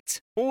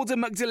 Perfect. Order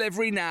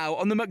McDelivery now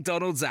on the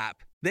McDonald's app.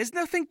 There's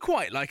nothing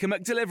quite like a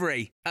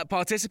McDelivery. At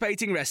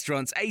participating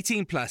restaurants,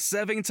 18 plus,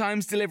 serving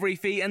times, delivery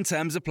fee and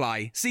terms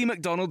apply. See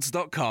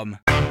mcdonalds.com.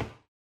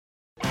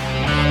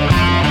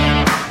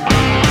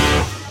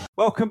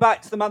 Welcome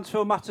back to the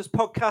Mansfield Matters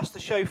podcast, the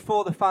show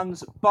for the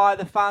fans, by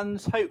the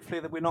fans.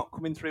 Hopefully that we're not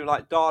coming through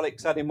like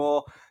Daleks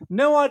anymore.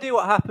 No idea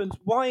what happens.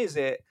 Why is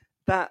it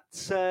that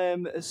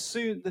as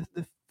soon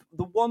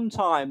the one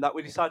time that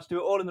we decide to do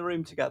it all in the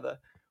room together,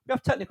 we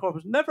have technical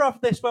problems. Never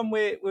have this when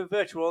we're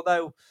virtual,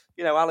 although,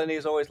 you know, Alan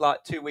is always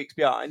like 2 weeks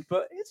behind.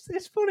 But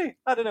it's funny.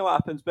 I don't know what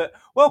happens. But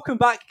welcome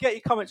back. Get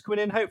your comments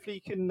coming in.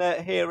 Hopefully you can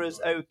hear us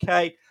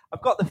okay.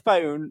 I've got the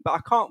phone, but I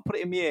can't put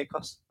it in my ear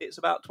because it's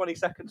about 20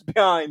 seconds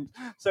behind.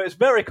 So it's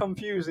very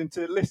confusing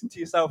to listen to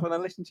yourself and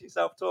then listen to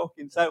yourself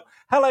talking. So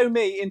hello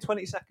me in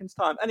 20 seconds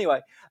time.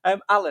 Anyway,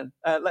 Alan,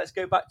 let's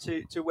go back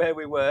to where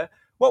we were.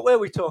 What were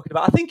we talking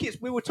about? I think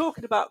we were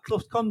talking about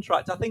Clough's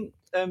contract. I think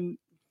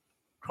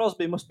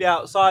Crosby must be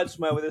outside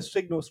somewhere with a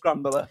signal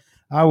scrambler.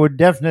 I would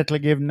definitely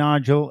give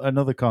Nigel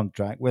another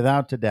contract,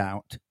 without a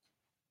doubt.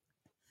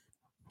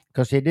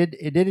 Because he did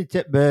it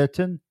at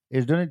Burton.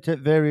 He's done it at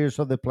various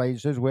other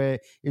places where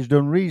he's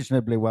done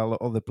reasonably well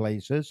at other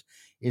places.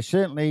 He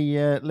certainly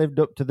lived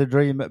up to the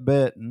dream at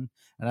Burton.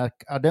 And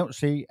I don't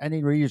see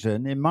any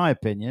reason, in my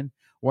opinion,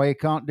 why he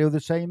can't do the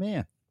same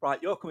here. Right,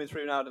 you're coming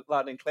through now,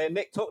 loud and clear.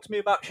 Nick, talk to me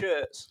about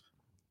shirts.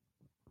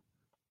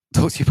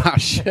 Talk to you about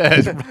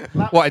shirts.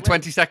 What, in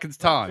 20 seconds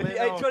time?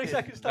 20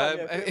 seconds time.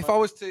 If I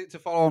was to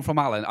follow on from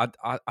Alan,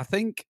 I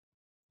think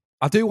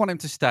I do want him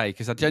to stay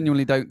because I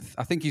genuinely don't.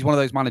 I think he's one of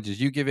those managers.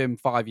 You give him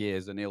 5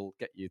 years and he'll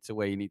get you to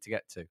where you need to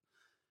get to,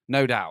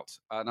 no doubt.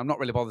 And I'm not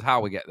really bothered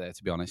how we get there,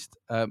 to be honest.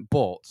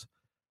 But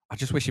I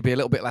just wish he'd be a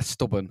little bit less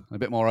stubborn, and a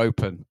bit more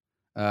open.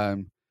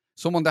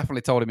 Someone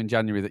definitely told him in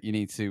January that you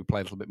need to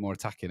play a little bit more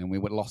attacking, and we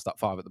would have lost that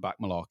 5 at the back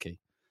malarkey.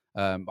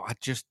 But I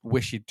just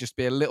wish he'd just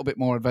be a little bit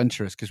more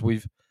adventurous because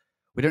we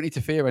don't need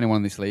to fear anyone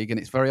in this league, and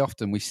it's very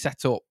often we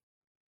set up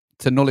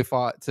to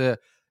nullify, to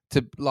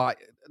like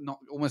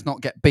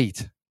not get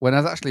beat.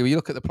 Whereas actually, when you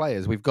look at the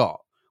players we've got,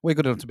 we're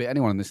good enough to beat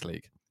anyone in this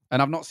league.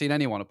 And I've not seen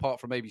anyone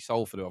apart from maybe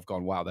Salford who I've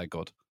gone, wow, they're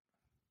good.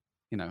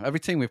 You know, every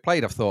team we've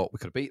played, I've thought we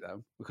could beat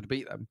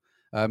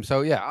them.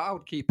 So yeah, I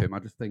would keep him. I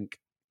just think,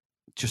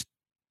 just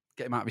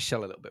get him out of his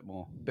shell a little bit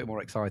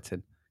more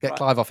exciting. Get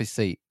Clive off his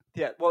seat.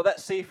 Yeah, well,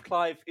 let's see if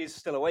Clive is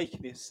still awake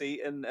in his seat,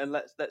 and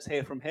let's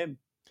hear from him.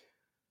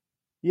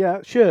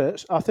 Yeah,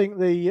 shirts. I think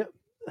the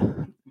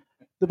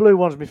blue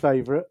one's my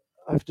favourite,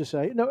 I have to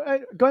say. No,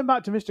 going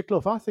back to Mr.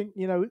 Clough, I think,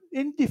 you know,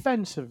 in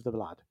defence of the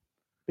lad,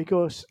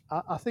 because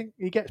I think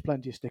he gets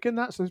plenty of stick, and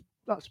that's the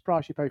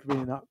price you pay for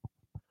being in that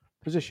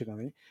position, I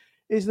think,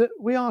 is that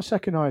we are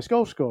second highest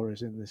goal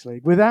scorers in this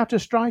league without a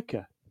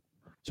striker.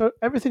 So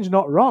everything's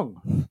not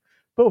wrong.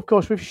 But of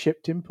course, we've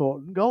shipped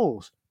important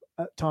goals.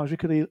 At times we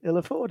could ill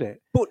afford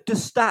it. But do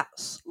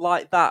stats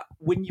like that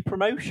win you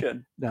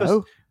promotion?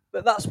 No.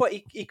 But that's what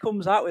he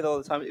comes out with all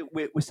the time.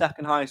 We're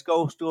second highest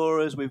goal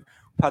scorers. We've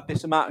had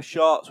this amount of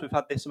shots. We've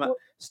had this amount.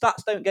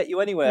 Stats don't get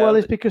you anywhere. Well,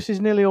 it's because he's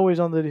nearly always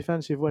on the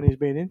defensive when he's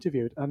being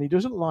interviewed, and he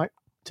doesn't like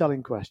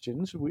telling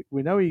questions.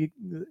 We know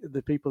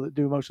the people that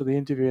do most of the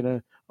interviewing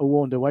are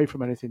warned away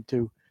from anything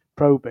too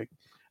probing.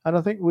 And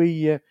I think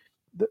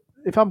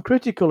if I'm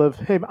critical of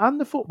him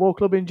and the football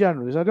club in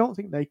general, is I don't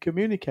think they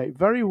communicate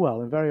very well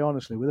and very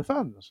honestly with the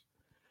fans.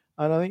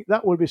 And I think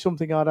that would be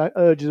something I'd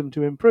urge them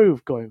to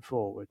improve going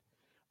forward.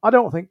 I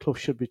don't think Clough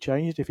should be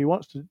changed. If he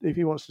wants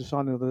to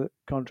sign another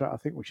contract, I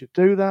think we should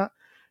do that.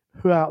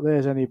 Who out there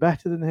is any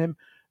better than him?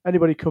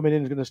 Anybody coming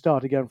in is going to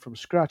start again from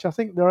scratch. I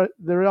think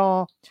there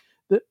are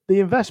the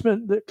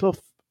investment that Clough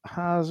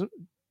has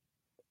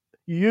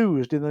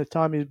used in the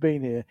time he's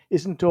been here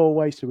isn't all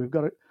wasted. We've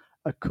got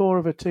a core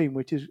of a team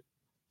which is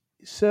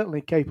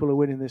certainly capable of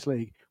winning this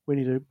league. We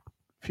need a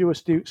few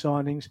astute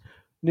signings,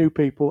 new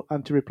people,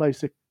 and to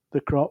replace the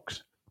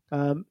Crocs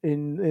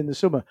in the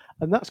summer.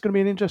 And that's going to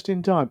be an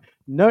interesting time.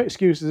 No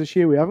excuses this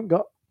year.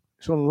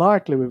 It's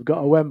unlikely we've got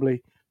a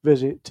Wembley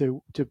visit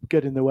to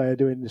get in the way of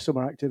doing the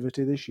summer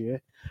activity this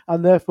year.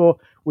 And therefore,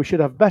 we should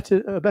have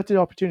a better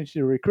opportunity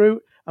to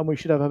recruit, and we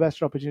should have a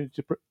better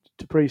opportunity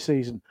to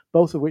pre-season,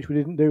 both of which we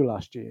didn't do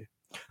last year.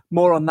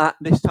 more on that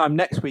this time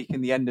next week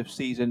in the end of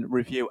season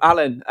review.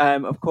 Alan,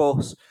 of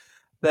course,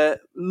 the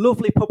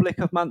lovely public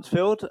of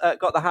Mansfield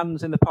got their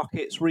hands in the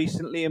pockets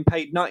recently and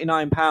paid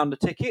 £99 a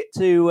ticket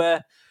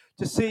to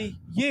see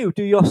you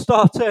do your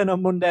star turn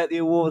on Monday at the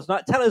awards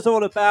night. Tell us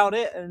all about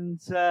it and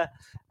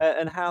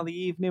how the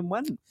evening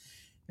went.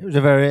 It was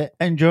a very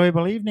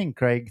enjoyable evening,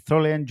 Craig.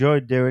 Thoroughly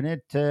enjoyed doing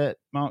it.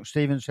 Mark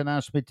Stevenson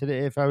asked me today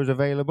if I was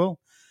available.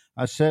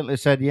 I certainly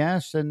said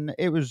yes, and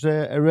it was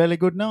a really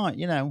good night.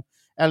 You know,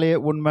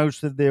 Elliot won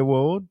most of the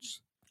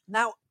awards.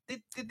 Now,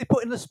 did they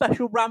put in a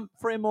special ramp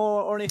for him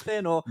or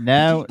anything? Or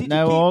No.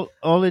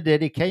 All he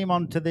did, he came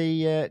onto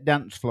the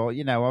dance floor.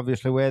 You know,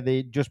 obviously where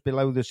they just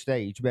below the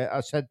stage. But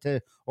I said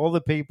to all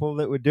the people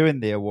that were doing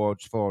the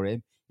awards for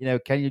him, you know,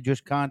 can you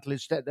just kindly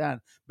step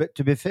down? But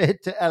to be fair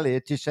to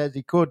Elliot, he says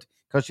he could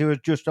because he was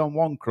just on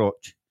one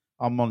crutch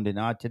on Monday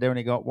night. He'd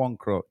only got one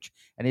crutch,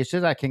 and he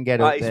says I can get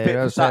up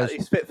there.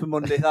 He's fit for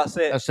Monday. That's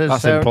it. I says,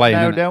 That's so, him playing,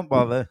 no, isn't it? don't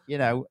bother. You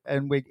know,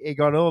 and he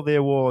got all the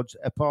awards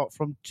apart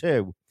from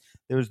two.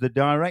 There was the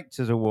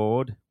Directors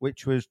Award,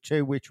 which was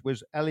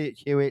Elliot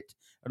Hewitt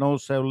and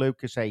also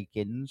Lucas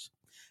Akins,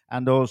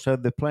 and also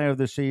the Player of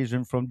the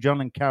Season from John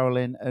and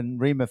Carolyn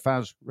and Rima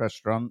Faz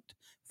Restaurant,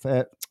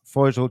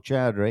 Faisal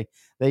Chowdhury.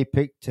 They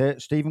picked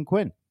Stephen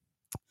Quinn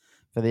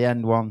for the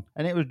end one,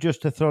 and it was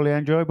just a thoroughly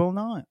enjoyable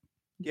night.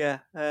 Yeah,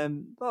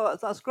 well,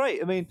 that's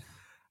great. I mean,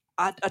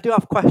 I do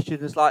have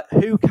questions like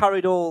who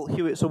carried all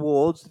Hewitt's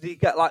awards? Did he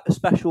get like a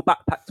special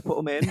backpack to put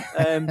them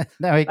in?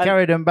 No, he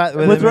carried them back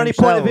with him. Was there any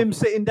point of himself. him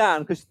sitting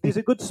down? Because there's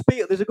a good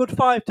spiel. There's a good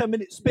 5-10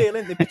 minute spiel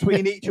in there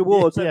between each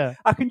award. So Yeah.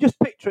 I can just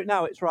picture it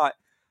now. It's right.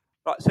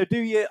 Right. So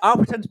I'll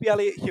pretend to be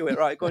Elliot Hewitt.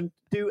 Right. Go and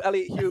do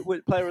Elliot Hewitt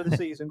with Player of the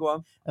Season. Go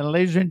on. And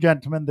ladies and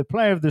gentlemen, the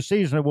Player of the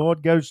Season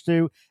award goes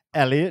to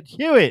Elliot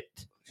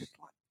Hewitt.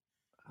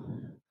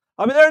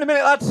 I'll be there in a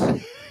minute, lads.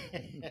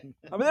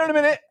 I'll be there in a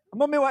minute.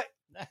 I'm on my way.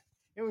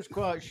 It was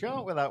quite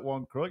short with that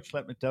one crutch,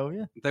 let me tell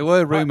you. There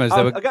were rumours.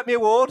 Right, I'll get my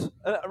award.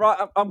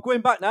 Right, I'm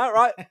going back now.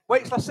 Right,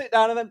 wait till I sit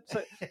down and then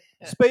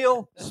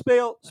spiel. I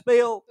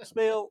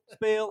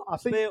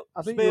think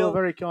you were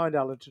very kind,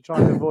 Alan, to try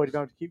and avoid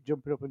having to keep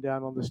jumping up and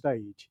down on the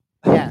stage.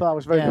 Yeah, That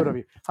was very good of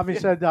you. Having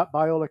said that,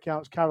 by all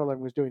accounts, Carolyn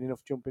was doing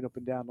enough jumping up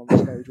and down on the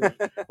stage,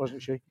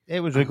 wasn't she? It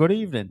was a good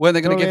evening. Weren't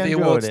they going to give the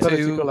Thoroughly awards enjoyed it.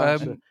 Political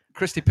answer. to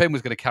Christy Pym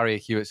was going to carry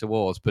Hewitt's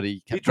awards, but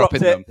he kept dropped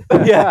dropping it.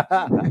 them. Yeah.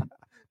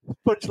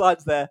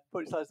 Punchlines there.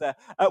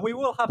 We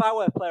will have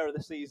our Player of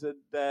the Season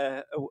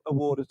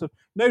award and stuff.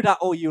 No doubt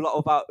all you lot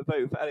will vote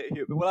for Elliot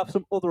Hewitt, but we'll have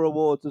some other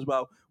awards as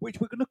well, which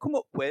we're going to come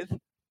up with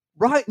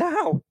right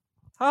now.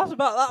 How's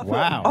about that?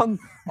 Wow.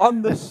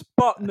 On the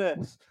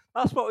spotness.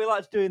 That's what we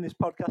like to do in this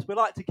podcast. We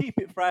like to keep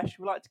it fresh.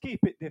 We like to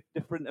keep it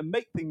different and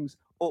make things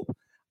up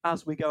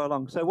as we go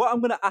along. So what I'm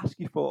going to ask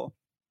you for,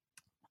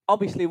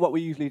 obviously what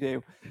we usually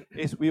do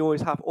is we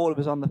always have all of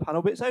us on the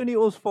panel, but it's only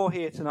us four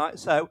here tonight.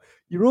 So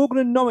you're all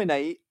going to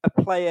nominate a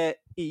player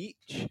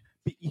each,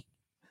 but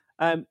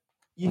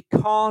you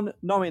can't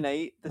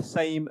nominate the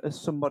same as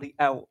somebody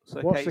else.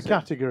 Okay? What's the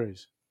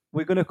categories?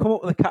 We're going to come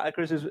up with the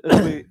categories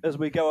as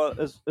we go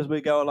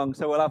along.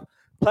 So we'll have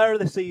Player of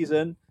the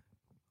Season,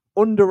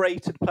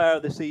 Underrated Player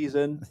of the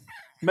Season,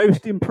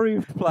 Most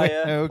Improved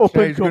Player,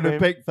 Okay, he's going to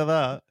pick for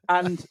that.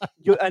 and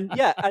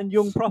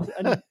young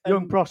prospect.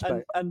 Young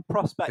prospect. And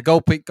prospect.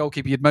 The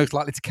goalkeeper you'd most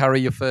likely to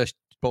carry your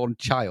firstborn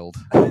child.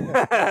 Is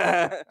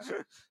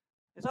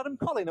Adam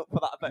Collin up for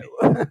that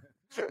vote?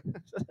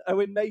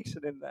 Owen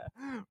Mason in there.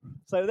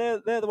 So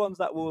they're the ones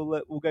that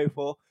we'll go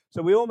for.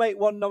 So we all make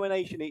one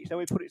nomination each, then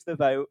we put it to the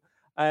vote.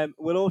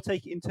 We'll all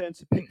take it in turn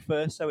to pick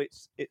first, so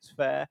it's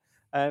fair.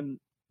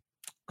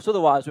 Because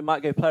otherwise we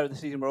might go Player of the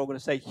Season. We're all going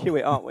to say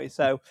Hewitt, aren't we?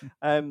 So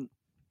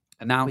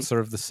Announcer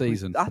of the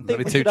season. I think There'll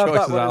be we two should have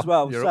that choices, one Al. as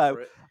well. You're up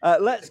for So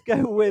it. let's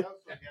go with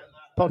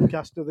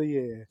Podcast of the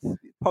year.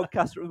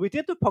 podcaster. We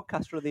did the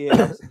podcaster of the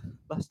year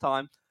last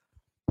time.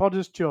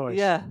 Podder's choice.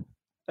 Yeah.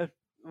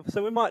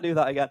 So we might do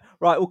that again.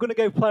 Right, we're going to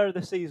go Player of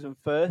the Season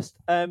first.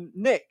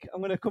 Nick, I'm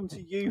going to come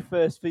to you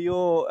first for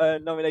your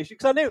nomination,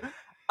 because I knew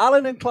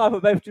Alan and Clive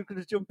were both going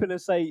to jump in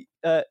and say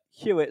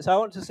Hewitt, so I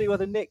want to see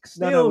whether Nick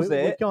steals we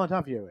it. can't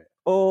have Hewitt.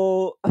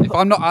 Or If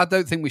I'm not, I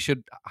don't think we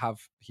should have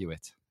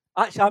Hewitt.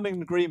 actually, I'm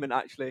in agreement,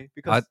 actually,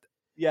 because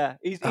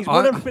he's I-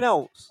 won everything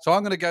else. So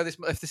I'm going to go this.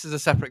 If this is a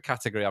separate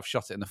category, I've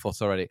shot it in the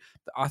foot already.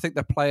 I think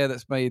the player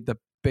that's made the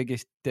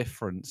biggest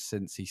difference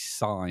since he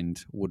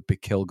signed would be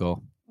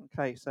Kilgore.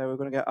 Okay, so we're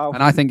going to go.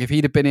 And I think if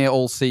he'd have been here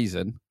all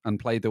season and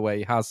played the way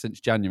he has since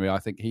January, I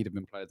think he'd have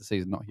been player of the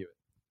season, not Hewitt.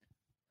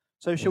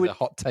 So There's should we? a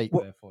hot take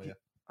there for you.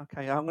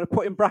 Okay, I'm going to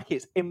put in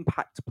brackets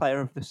Impact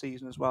Player of the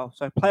Season as well.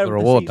 So Player The of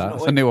the reward, Season.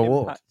 that's or a new Impact,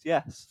 award.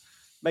 Yes,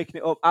 making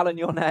it up. Alan,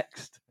 you're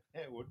next.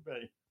 It would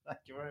be. Thank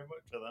you very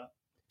much for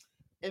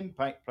that.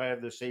 Impact Player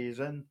of the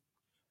Season.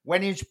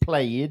 When he's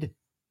played,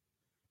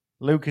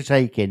 Lucas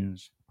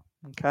Akins.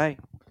 Okay.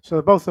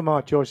 So both of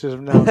my choices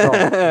have now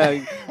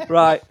gone.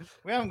 Right.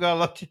 We haven't got a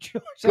lot to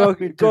choose. Go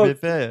to be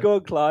fair.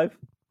 on, Clive.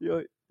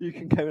 You're You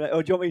can go next.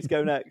 Or do you want me to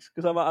go next?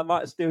 Because I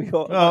might steal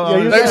your.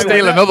 Don't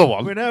steal another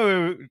one. We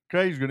know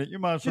Craig's going to. You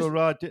might as well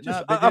write it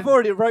now. I've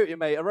already wrote you,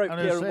 mate. I wrote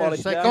Kieran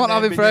Wallace. Can't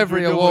have him for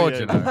every award,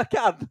 you know. I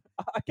can,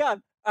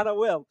 and I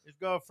will. He's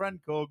got a friend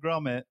called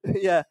Gromit.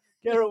 Yeah,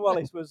 Kieran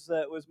Wallace was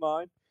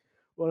mine.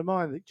 Well,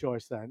 my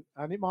choice then,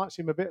 and it might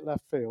seem a bit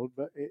left field,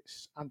 but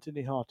it's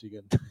Anthony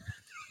Hartigan.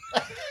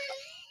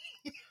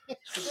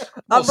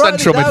 Not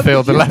central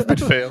midfield, the left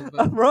midfield.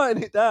 I'm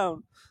writing it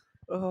down.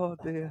 Oh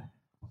dear.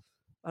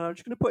 And I'm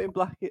just going to put in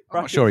brackets.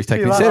 I'm not sure he's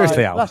taking it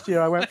seriously, Al. Last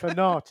year I went for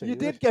Narty. You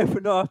did go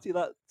for Narty,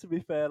 that, to be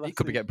fair. He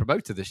could be getting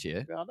promoted this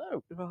year. I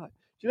know. Right.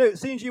 Do you know,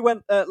 since you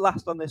went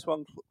last on this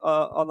one,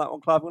 on that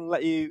one, Clive, I'm going to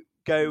let you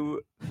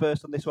go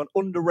first on this one.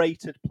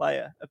 Underrated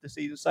player of the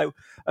season. So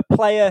a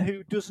player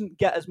who doesn't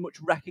get as much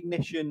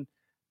recognition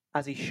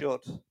as he should.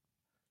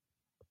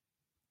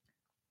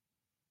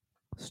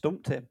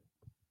 Stumped him.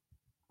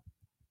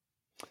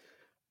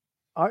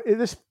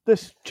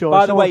 This choice.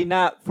 By the way,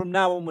 now from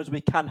now onwards, we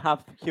can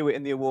have Hewitt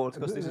in the awards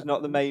because this is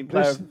not the main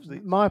player.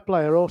 My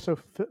player also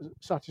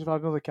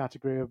satisfied another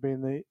category of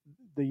being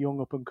the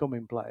young up and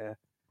coming player,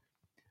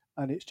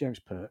 and it's James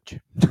Perch.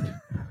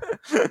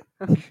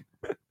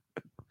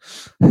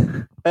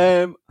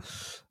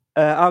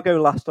 I'll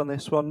go last on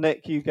this one.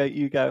 Nick, you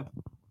go.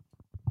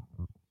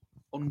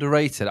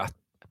 Underrated. I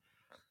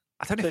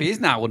don't know if he is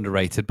now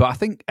underrated, but I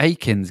think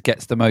Akins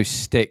gets the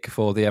most stick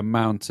for the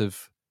amount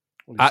of.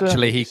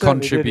 Actually, he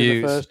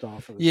contributes.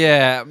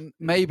 Yeah,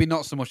 maybe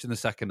not so much in the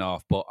second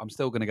half, but I'm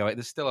still going to go.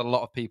 There's still a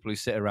lot of people who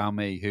sit around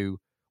me who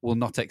will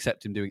not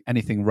accept him doing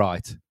anything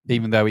right,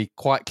 even though he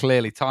quite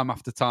clearly, time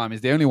after time,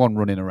 is the only one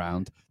running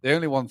around, the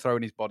only one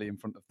throwing his body in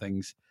front of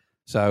things.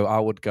 So I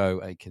would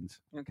go Akins.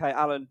 Okay,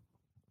 Alan.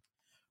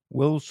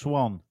 Will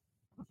Swan.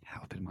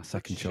 That would be my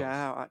second choice.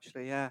 Shout,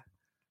 actually, yeah.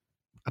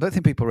 I don't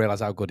think people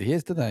realise how good he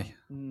is, do they?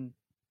 He's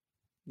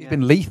Yeah.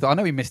 been lethal. I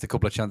know he missed a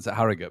couple of chances at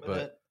Harrogate,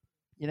 but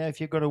you know,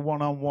 if you've got a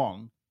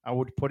one-on-one, I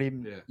would put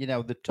him, you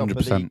know, the top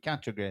 100%. of the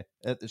category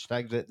at the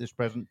Stags at this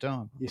present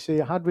time. You see,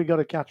 had we got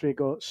a category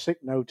called sick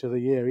note of the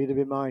year, he'd have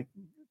been my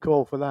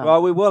call for that.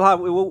 Well, we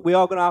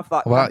are going to have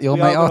that. Well, you'll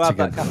we are make going to art have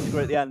that again.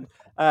 category at the end.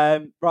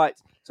 Right.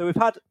 So we've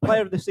had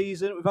player of the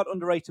season. We've had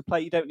underrated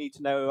player. You don't need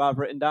to know who I've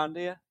written down,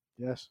 do you?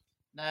 Yes.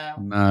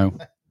 No.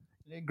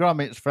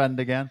 Gromit's friend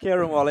again.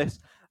 Kieran Wallace.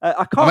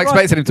 I can't. I'm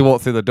expecting him to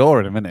walk through the door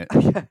in a minute.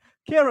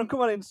 Kieran,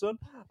 come on in, son.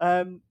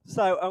 That's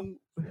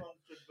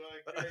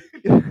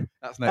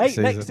next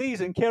season. Next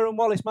season, Kieran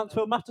Wallace,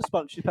 Mansfield Matter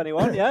sponsorship.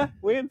 Anyone? Yeah,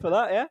 we're in for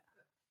that. Yeah.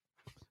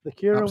 The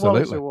Kieran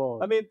Wallace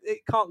Award. I mean, it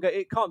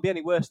can't be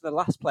any worse than the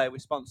last player we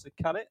sponsored,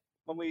 can it?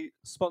 When we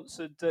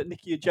sponsored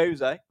Nicky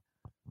Jose.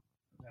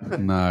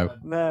 No.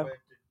 No.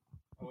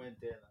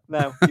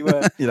 No, you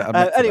weren't.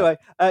 Anyway,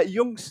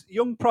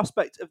 young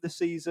prospect of the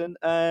season.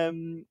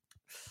 Alan,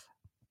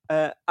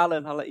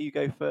 I'll let you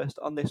go first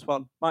on this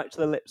one. Mic to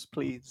the lips,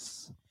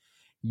 please.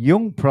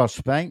 Young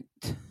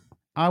prospect,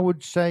 I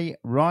would say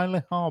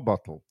Riley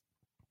Harbottle.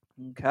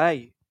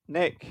 Okay,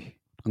 Nick.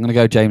 I'm going to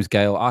go James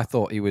Gale. I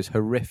thought he was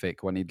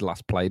horrific when he'd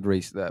last played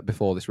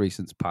before this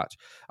recent patch.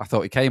 I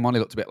thought he came on, he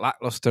looked a bit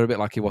lacklustre, a bit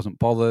like he wasn't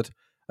bothered,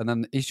 and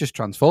then he's just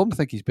transformed. I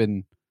think he's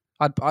been.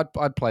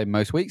 I'd play him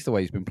most weeks the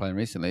way he's been playing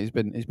recently. He's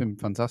been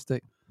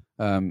fantastic.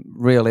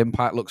 Real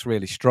impact. Looks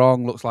really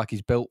strong. Looks like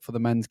he's built for the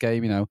men's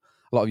game. You know,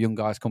 a lot of young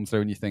guys come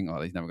through and you think,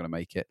 oh, he's never going to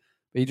make it.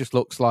 But he just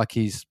looks like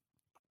he's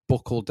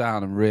buckled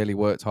down and really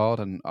worked hard,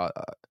 and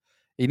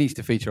he needs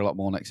to feature a lot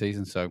more next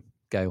season. So,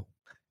 Gale.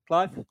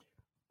 Clive?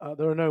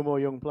 There are no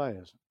more young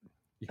players.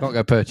 You can't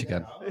go Perch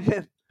again.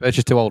 Perch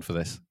is too old for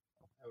this.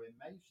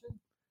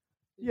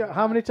 Yeah,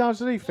 how many times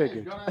did he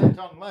figure? He's gone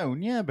out on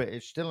loan, yeah, but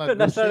it's still a Don't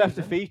good necessarily have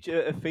to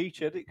season.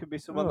 featured. It could be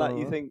someone that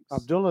you think.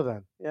 Abdullah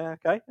then. Yeah.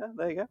 Okay. Yeah,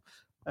 there you go.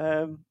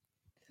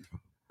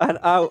 And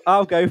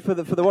I'll go for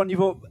the one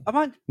you've.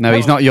 No,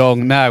 he's not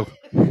young. No,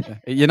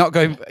 you're not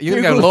going.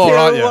 You're going to go Law,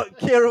 aren't you?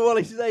 Kieran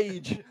Wallace's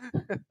age.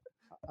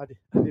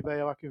 Eddie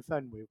Bayo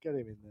Akinfenwa, get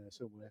him in there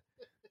somewhere.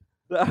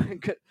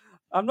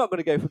 I'm not going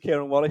to go for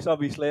Kieran Wallace,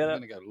 obviously. You're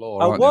going to go Law.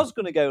 I was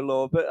going to go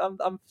Law, but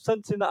I'm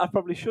sensing that I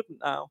probably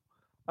shouldn't now.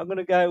 I'm going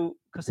to go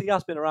because he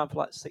has been around for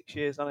like 6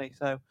 years, hasn't he?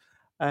 So,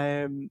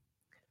 I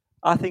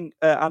think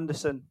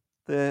Anderson,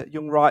 the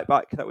young right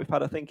back that we've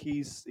had, I think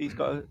he's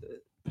got a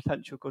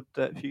potential good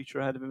future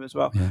ahead of him as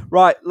well. Yeah.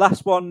 Right,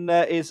 last one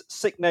is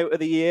sick note of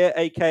the year,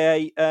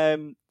 aka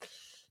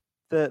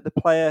the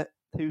player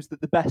who's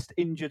the best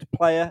injured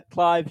player.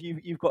 Clive,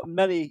 you've got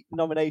many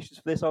nominations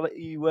for this. I'll let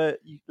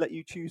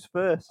you choose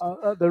first.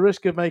 At the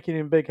risk of making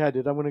him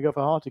big-headed, I'm going to go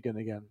for Hartigan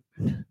again.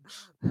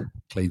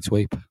 Clean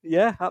sweep.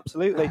 Yeah,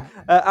 absolutely.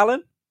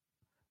 Alan,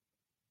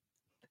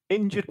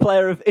 injured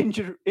player of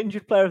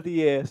the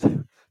year.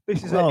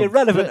 This is an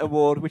irrelevant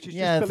award, which is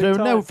just through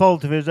no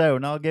fault of his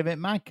own. I'll give it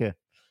Macca.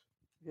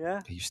 Yeah,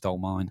 you stole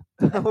mine.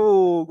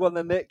 Oh, go on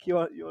then, Nick.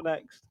 You're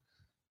next.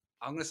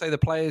 I'm going to say the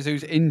players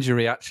whose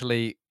injury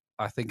actually,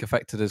 I think,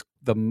 affected us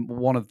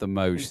one of the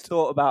most. He's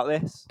thought about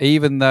this.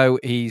 Even though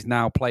he's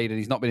now played and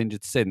he's not been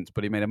injured since,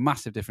 but he made a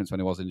massive difference when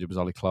he was injured, was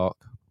Ollie Clark.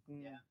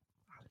 Yeah.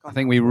 I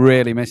think we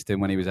really missed him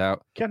when he was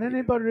out. Can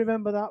anybody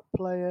remember that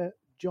player,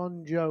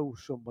 John Joe,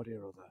 somebody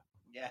or other?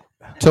 Yeah.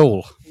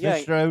 Tool. Yeah.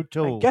 Mr.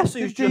 O'Toole. And guess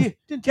who's Didn't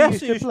he used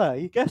to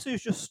play? Guess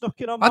who's just stuck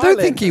in on I my don't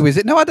list? think he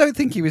was. No, I don't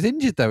think he was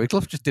injured though.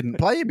 Clough just didn't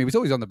play him. He was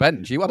always on the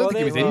bench. I don't think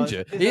he was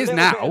injured. He is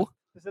now.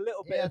 There's a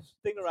little bit of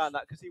thing around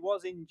that because he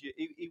was injured.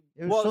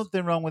 There was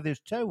something wrong with his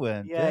toe,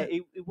 weren't Yeah,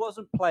 he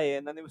wasn't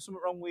playing, and there was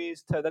something wrong with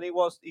his toe. Then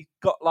he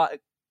got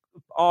like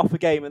half a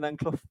game, and then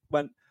Clough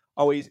went,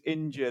 "Oh, he's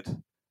injured."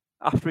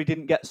 After he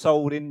didn't get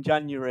sold in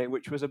January,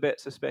 which was a bit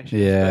suspicious.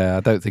 Yeah,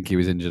 I don't think he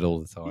was injured all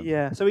the time.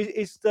 Yeah, so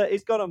he's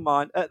got on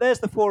mine. There's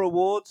the 4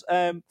 awards.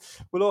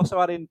 We'll also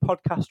add in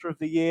Podcaster of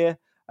the Year.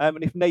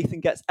 And if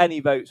Nathan gets any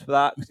votes for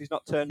that, because he's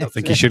not turned up. I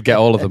think he should get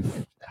all of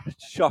them.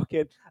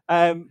 Shocking.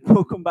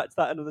 We'll come back to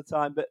that another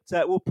time. But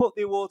we'll put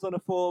the awards on a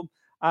form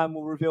and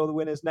we'll reveal the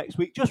winners next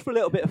week, just for a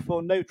little bit of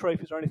fun. No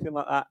trophies or anything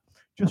like that.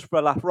 Just for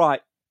a laugh. Right.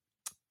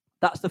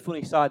 That's the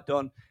funny side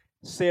done.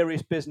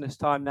 Serious business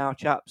time now,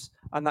 chaps.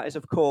 And that is,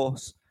 of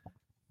course,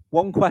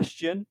 one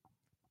question.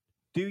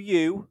 Do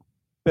you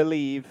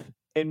believe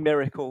in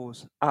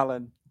miracles,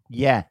 Alan?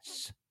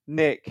 Yes.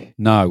 Nick?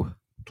 No.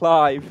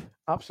 Clive?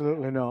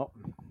 Absolutely not.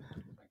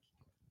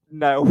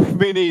 No,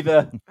 me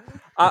neither.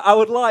 I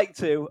would like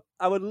to.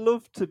 I would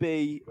love to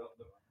be.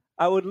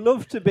 I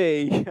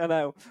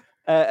know,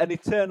 an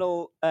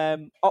eternal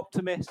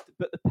optimist,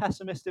 but the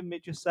pessimist in me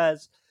just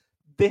says,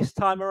 this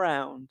time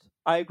around,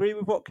 I agree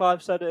with what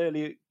Clive said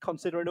earlier,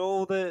 considering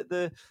all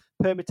the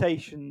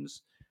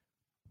permutations,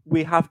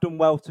 we have done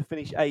well to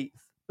finish 8th,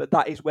 but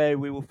that is where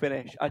we will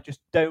finish. I just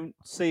don't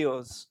see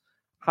us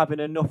having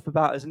enough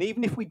about us. And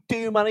even if we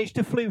do manage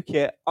to fluke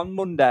it on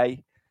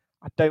Monday,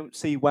 I don't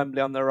see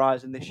Wembley on the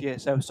horizon this year.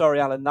 So sorry,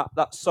 Alan,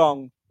 that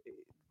song,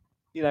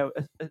 a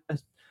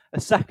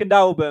second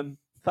album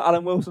for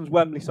Alan Wilson's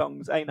Wembley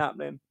songs ain't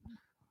happening.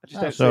 I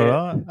just That's don't see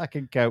all right. I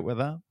can cope with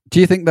that.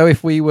 Do you think though,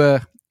 if we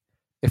were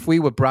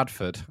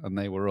Bradford and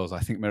they were us, I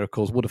think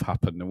miracles would have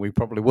happened and we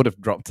probably would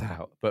have dropped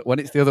out. But when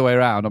it's the other way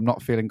around, I'm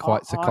not feeling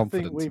quite so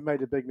confident. I think we've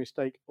made a big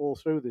mistake all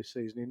through this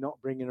season in not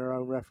bringing our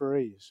own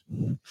referees.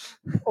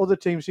 Other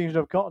teams seem to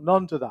have gotten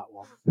on to that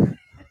one.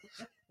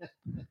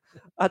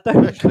 I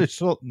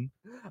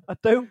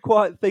don't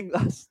quite think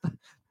that's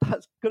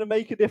going to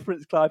make a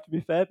difference, Clive, to be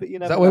fair. But is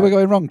that where we're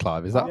going wrong,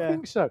 Clive? I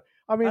think so.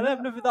 I mean, I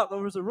never knew that there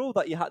was a rule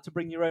that you had to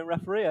bring your own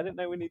referee. I didn't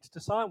know we needed to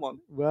sign one.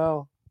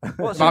 Well, there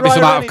might be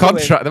some out of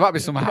contract. There might be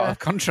some out of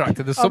contract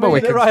in the summer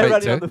we can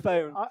speak to. On the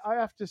phone. I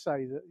have to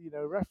say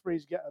that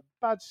referees get a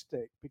bad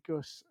stick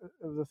because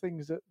of the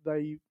things that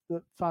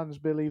fans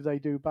believe they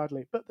do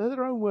badly, but they're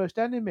their own worst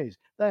enemies.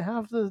 They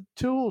have the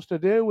tools to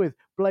deal with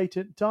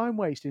blatant time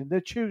wasting. They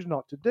choose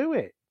not to do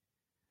it.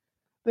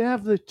 They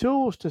have the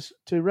tools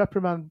to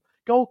reprimand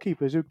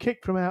goalkeepers who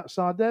kick from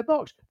outside their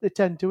box. They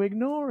tend to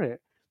ignore it.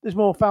 There's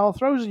more foul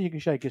throws than you can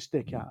shake a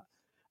stick at.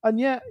 And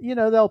yet,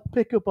 they'll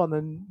pick up on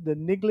the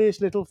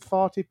niggliest little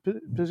farty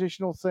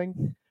positional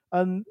thing.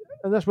 And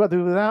that's what they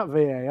do without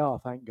VAR,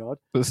 thank God.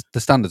 But the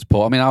standard's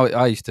poor. I mean,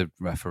 I used to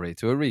referee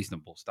to a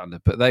reasonable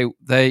standard, but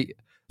they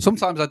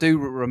sometimes I do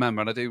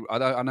remember, and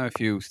I know a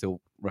few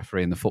still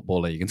referee in the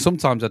Football League, and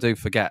sometimes I do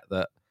forget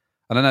that.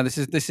 And I know this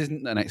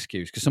isn't an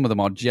excuse because some of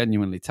them are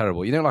genuinely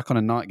terrible. Like on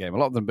a night game, a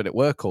lot of them have been at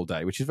work all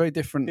day, which is very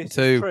different This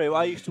to. is true.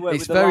 I used to work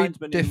it's with a very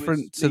linesman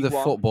different to League the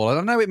One. football. And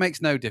I know it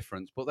makes no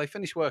difference, but they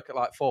finish work at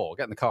like 4,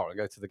 get in the car and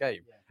go to the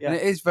game. Yeah. And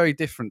it is very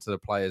different to the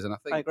players. And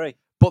I agree.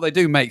 But they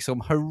do make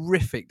some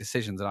horrific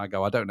decisions, and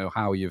I don't know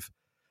how you've.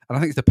 And I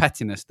think it's the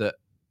pettiness that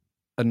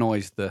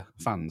annoys the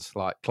fans.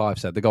 Like Clive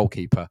said, the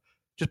goalkeeper,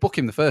 just book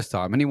him the first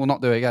time, and he will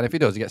not do it again. If he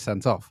does, he gets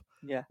sent off.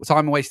 Yeah.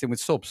 Time wasting with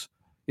subs.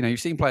 You've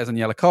seen players on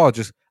yellow card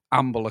just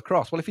amble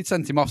across. Well, if he'd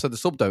sent him off so the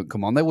sub don't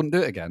come on, they wouldn't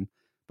do it again.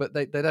 But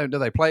they don't, do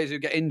they? Players who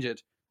get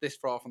injured this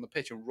far from the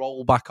pitch and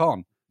roll back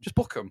on, just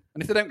book them.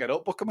 And if they don't get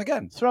up, book them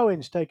again.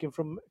 Throw-ins taken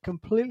from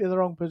completely the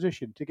wrong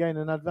position to gain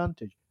an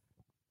advantage.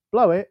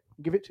 Blow it,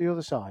 give it to the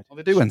other side. Well,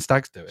 they do when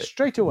Stags do it.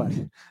 Straight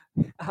away.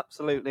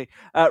 Absolutely.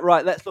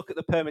 Right, let's look at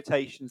the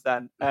permutations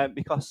then,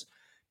 because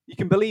you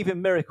can believe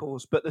in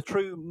miracles, but the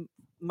true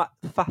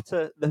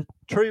matter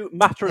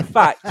of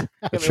fact,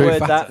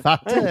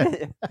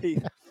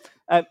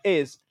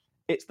 is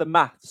it's the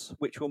maths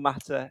which will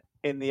matter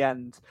in the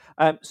end.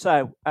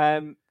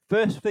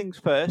 First things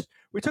first,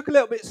 we took a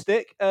little bit of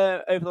stick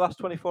over the last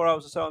 24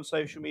 hours or so on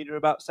social media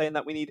about saying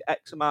that we need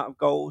X amount of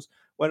goals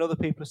when other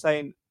people are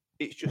saying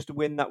it's just a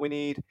win that we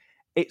need.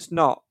 It's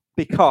not,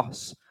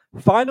 because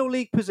final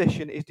league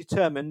position is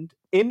determined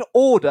in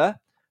order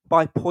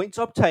by points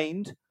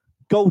obtained,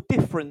 goal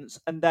difference,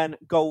 and then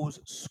goals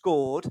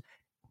scored.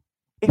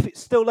 If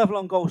it's still level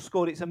on goals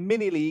scored, it's a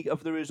mini league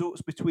of the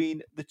results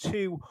between the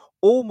 2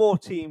 or more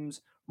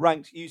teams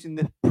ranked using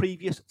the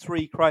previous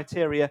 3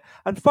 criteria.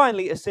 And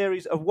finally, a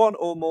series of 1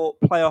 or more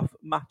playoff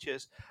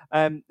matches.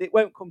 It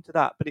won't come to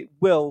that, but it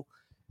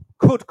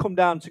could come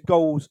down to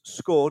goals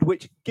scored,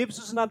 which gives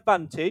us an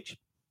advantage.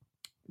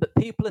 But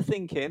people are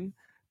thinking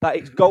that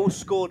it's goals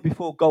scored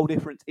before goal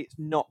difference. It's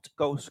not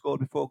goals scored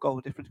before goal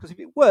difference, because if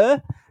it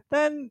were,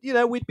 then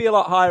we'd be a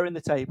lot higher in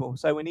the table.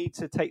 So we need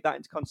to take that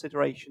into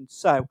consideration.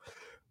 So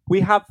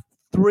we have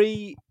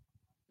three.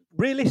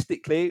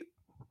 Realistically,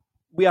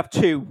 we have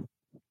two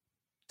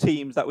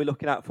teams that we're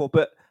looking out for,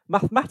 but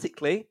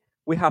mathematically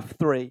we have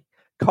three.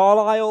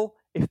 Carlisle,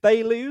 if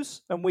they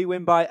lose and we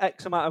win by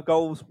X amount of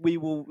goals, we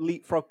will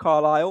leapfrog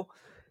Carlisle.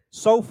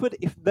 Salford,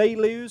 if they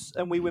lose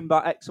and we win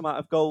by X amount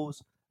of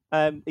goals,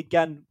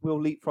 again, we'll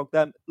leapfrog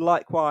them.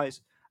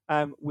 Likewise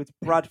with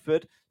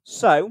Bradford.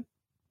 So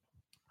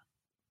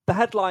the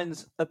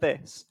headlines are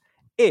this.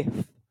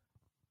 If,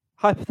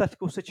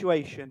 hypothetical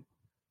situation,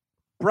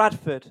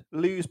 Bradford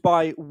lose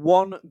by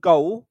 1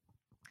 goal,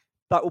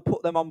 that will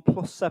put them on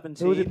plus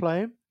 17. Who are they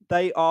playing?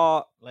 They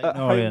are Leyton at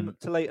Orient. home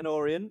to Leyton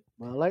Orient.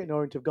 Well, Leyton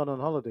Orient have gone on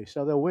holiday,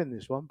 so they'll win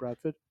this one,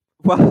 Bradford.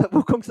 Well,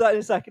 we'll come to that in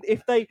a second.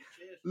 If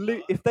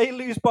they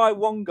lose by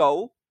 1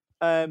 goal,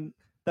 then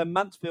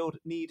Mansfield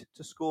need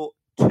to score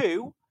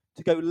 2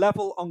 to go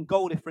level on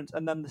goal difference,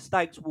 and then the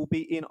Stags will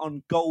be in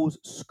on goals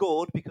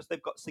scored because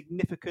they've got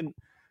significant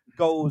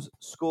goals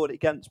scored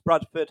against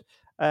Bradford.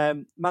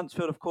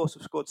 Mansfield, of course,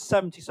 have scored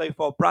 70 so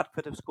far.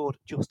 Bradford have scored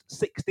just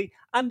 60.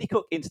 Andy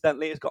Cook,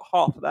 incidentally, has got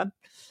half of them,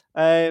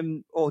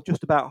 or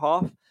just about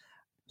half.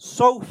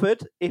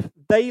 Salford, if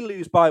they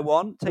lose by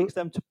 1, takes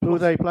them to plus. Who are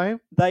they playing?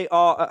 They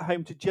are at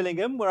home to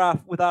Gillingham,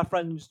 with our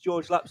friends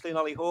George Lapsley and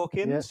Ollie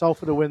Hawkins. Yeah,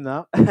 Salford will win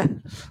that.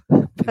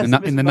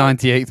 in the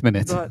 98th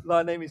minute.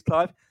 My name is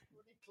Clive.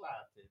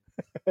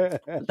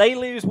 They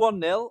lose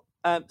 1-0.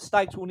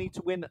 Stags will need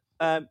to win.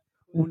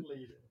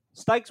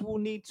 Stags will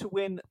need to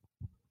win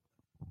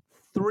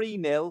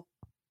 3-0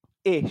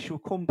 ish. We'll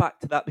come back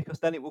to that because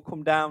then it will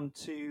come down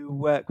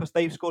to because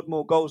they've scored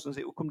more goals than us,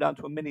 it will come down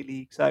to a mini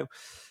league. So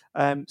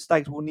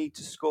Stags will need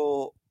to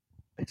score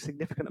a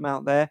significant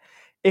amount there.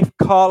 If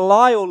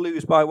Carlisle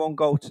lose by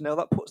 1-0,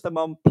 that puts them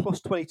on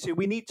plus 22.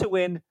 We need to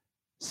win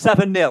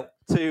 7-0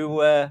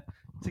 to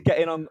get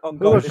in on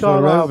goal. Who was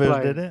Carlisle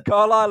playing?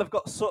 Carlisle have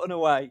got Sutton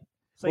away.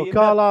 So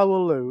Carlisle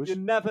will lose. You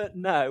never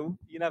know.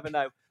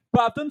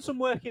 But I've done some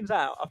workings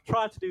out. I've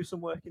tried to do some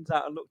workings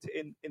out and looked at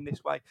it in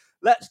this way.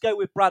 Let's go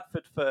with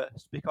Bradford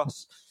first,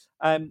 because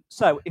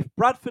so if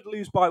Bradford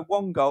lose by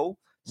 1 goal,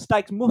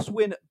 Stags must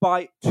win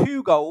by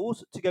 2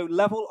 goals to go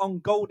level on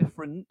goal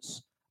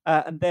difference,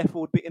 and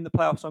therefore would be in the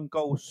playoffs on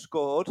goals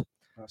scored.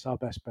 That's our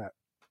best bet.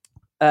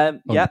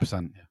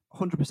 100%.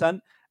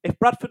 100%. If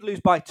Bradford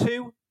lose by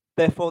 2,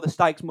 therefore the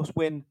Stags must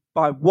win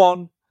by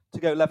 1 to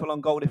go level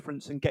on goal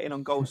difference and get in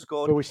on goals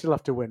scored. But we still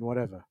have to win,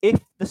 whatever. If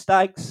the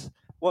Stags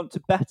want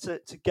to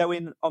go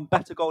in on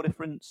better goal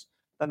difference,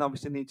 then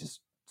obviously need to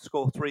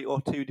score 3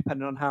 or 2,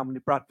 depending on how many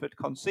Bradford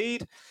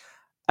concede.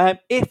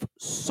 If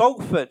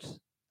Salford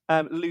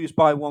lose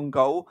by 1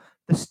 goal,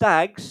 the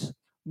Stags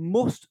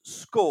must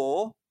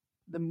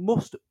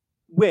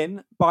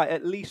win by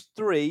at least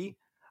 3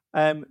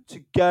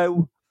 to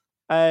go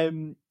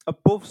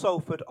above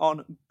Salford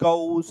on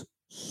goals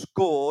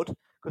scored,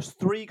 because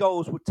 3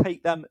 goals would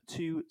take them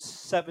to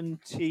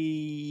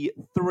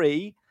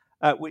 73,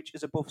 which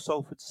is above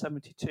Salford's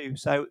 72.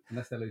 So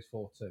unless they lose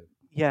 4-2.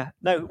 Yeah,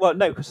 no,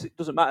 because it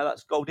doesn't matter.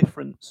 That's goal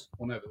difference.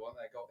 Well, no, but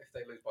if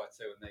they lose by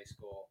 2 and they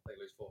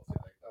lose 4-2,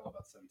 they'll have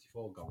about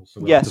 74 goals.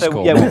 So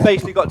we've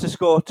basically got to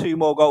score 2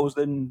 more goals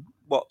than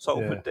what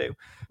Salford do.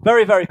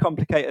 Very, very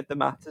complicated, the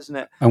math, isn't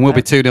it? And we'll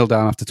be 2-0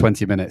 down after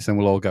 20 minutes, and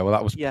we'll all go, well,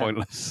 that was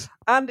pointless.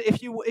 And if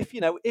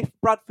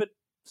Bradford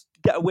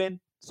get a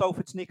win,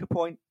 Salford sneak a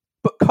point,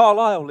 but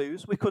Carlisle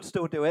lose, we could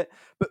still do it.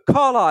 But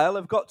Carlisle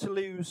have got to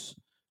lose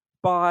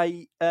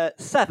by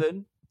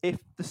 7 if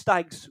the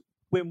Stags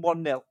win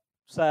 1-0.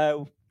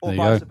 So, or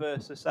vice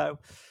versa. So,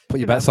 put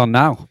your bets on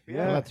now.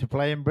 Yeah, we'll have to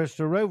play in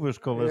Bristol Rovers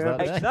colours that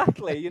day.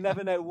 Exactly. You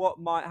never know what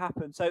might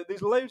happen. So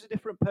there's loads of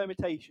different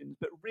permutations,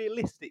 but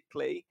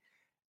realistically,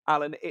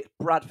 Alan, it's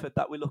Bradford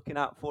that we're looking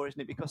out for, isn't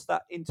it? Because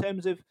that, in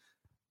terms of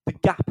the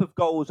gap of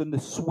goals and the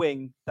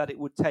swing that it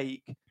would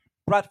take,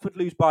 Bradford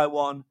lose by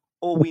 1,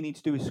 all we need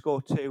to do is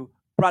score 2.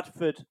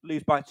 Bradford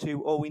lose by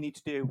 2, all we need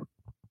to do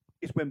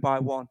is win by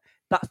 1.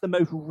 That's the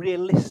most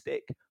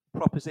realistic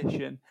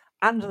proposition.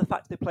 And the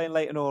fact they're playing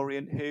Leyton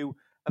Orient, who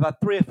have had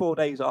 3 or 4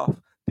 days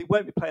off. They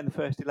won't be playing the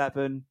first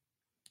 11.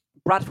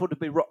 Bradford would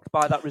be rocked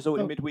by that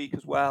result in midweek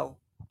as well.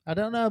 I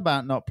don't know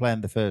about not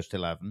playing the first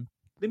 11.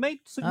 They made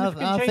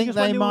significant I changes. think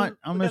they might.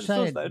 I'm against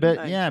saying, us, though,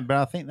 but yeah, but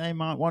I think they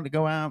might want to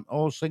go out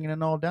all singing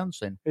and all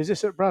dancing. Is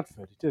this at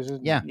Bradford? It is,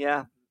 isn't it?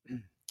 Yeah.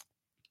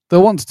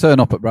 They'll want to turn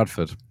up at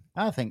Bradford.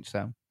 I think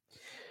so.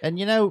 And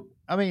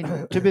I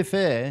mean, to be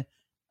fair,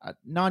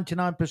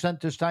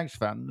 99% of Stags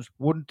fans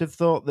wouldn't have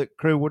thought that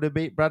Crewe would have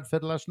beat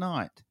Bradford last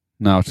night.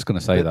 No, I was just going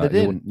to say But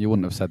that. You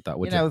wouldn't have said that,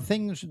 would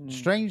you?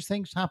 Strange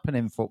things happen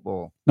in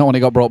football. Not when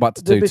he got brought back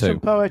to 2-2. There'd be some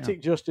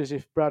poetic justice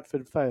if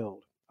Bradford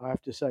failed, I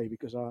have to say,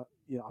 because I've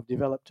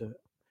developed a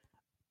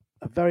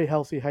very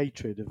healthy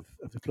hatred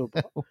of the club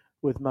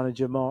with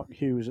manager Mark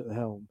Hughes at the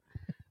helm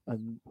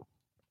and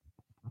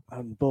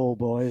ball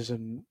boys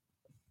and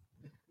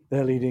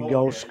their leading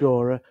goal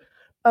scorer.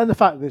 And the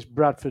fact that this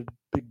Bradford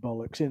big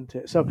bollocks, isn't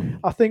it? So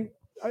I think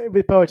it'd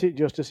be poetic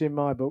justice in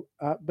my book.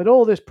 But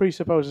all this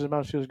presupposes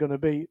Manchester is going to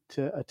beat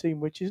a team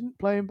which isn't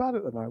playing bad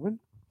at the moment.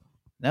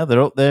 Now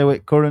they're up there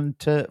with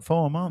current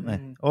form, aren't they?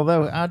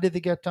 Although, how did they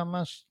get on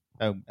last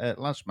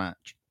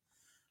match?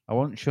 I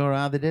wasn't sure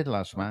how they did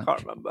last match. I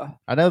can't remember.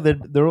 I know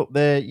they're up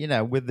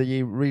there, with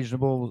the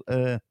reasonable.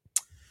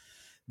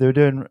 They're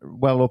doing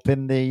well up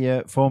in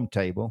the form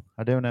table.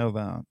 I don't know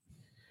that.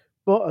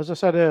 But as I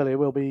said earlier,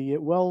 we'll be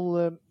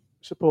well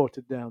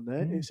supported down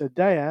there. It's a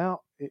day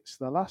out. It's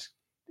the last.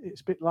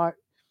 It's a bit like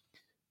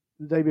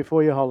the day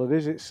before your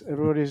holidays.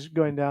 Everybody's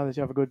going down there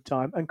to have a good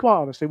time. And quite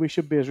honestly, we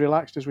should be as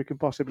relaxed as we can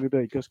possibly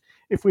be, because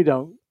if we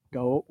don't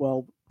go up,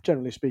 well,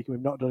 generally speaking,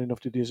 we've not done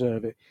enough to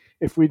deserve it.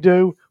 If we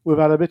do, we've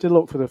had a bit of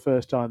luck for the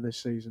first time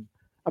this season.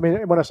 I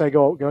mean, when I say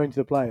go into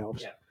the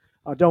playoffs,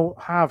 I don't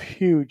have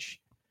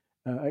huge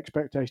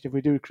expectation if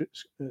we do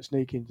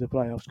sneak into the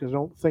playoffs, because I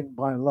don't think,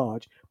 by and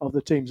large, of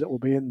the teams that will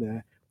be in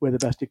there, we're the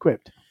best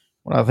equipped.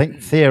 Well, I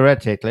think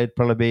theoretically it'd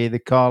probably be the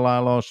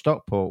Carlisle or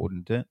Stockport,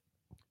 wouldn't it?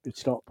 It's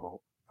Stockport,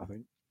 I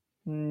think.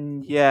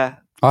 Yeah.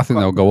 I think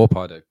they'll go up,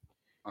 I do.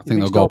 I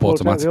think they'll go up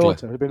automatically.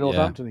 It'll be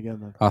Northampton again,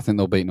 then. I think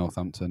they'll beat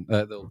Northampton.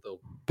 They'll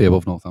be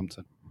above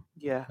Northampton.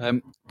 Yeah.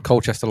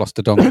 Colchester lost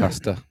to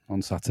Doncaster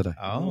on Saturday.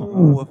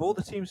 Oh, of all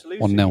the teams to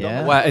lose, 1-0.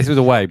 yeah. Well, it was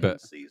away, but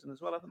Season as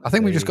well, I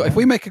think we just got. If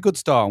we make a good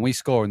start and we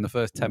score in the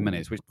first 10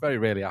 minutes, which very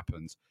rarely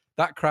happens,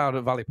 that crowd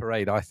at Valley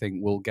Parade, I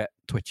think, will get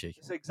twitchy.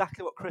 It's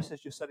exactly what Chris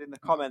has just said in the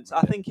comments.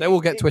 I think they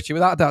will get twitchy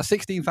without a doubt.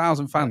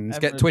 16,000 fans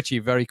get twitchy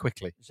very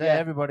quickly. So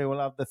everybody will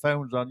have the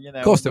phones on,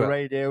 of course the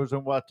radios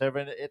and whatever,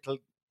 and it'll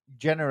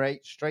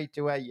generate straight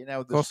away,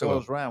 the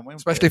scores round.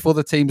 Especially for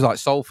the teams like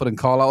Salford and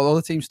Carlisle. All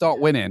the teams start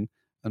winning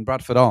and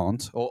Bradford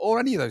aren't, or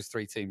any of those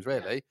three teams,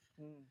 really.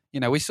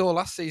 We saw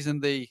last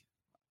season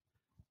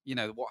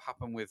what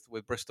happened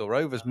with Bristol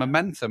Rovers.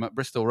 Momentum at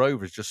Bristol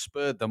Rovers just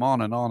spurred them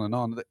on and on and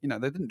on. They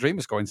didn't dream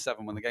of scoring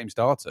 7 when the game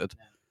started.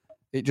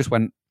 It just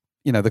went,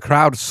 the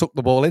crowd sucked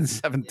the ball in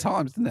 7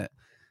 times, didn't it?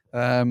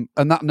 And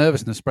that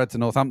nervousness spread to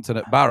Northampton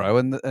at Barrow,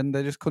 and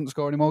they just couldn't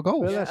score any more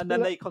goals. And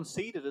then they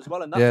conceded as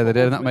well. And they did,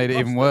 and that made it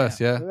even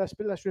worse,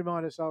 Let's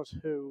remind ourselves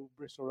who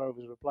Bristol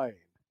Rovers were playing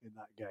in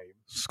that game.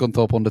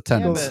 Scunthorpe under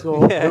 10s.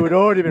 Who had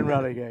already been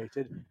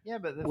relegated. Yeah,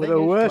 but we're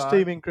the worst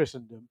team in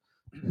Christendom.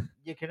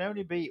 You can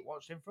only beat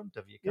what's in front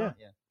of you, can't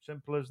you?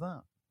 Simple as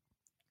that.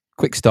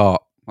 Quick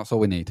start. That's all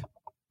we need.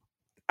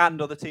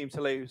 And other team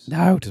to lose.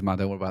 No, it doesn't matter.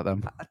 Don't worry about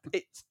them.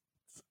 It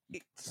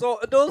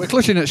sort of does. We're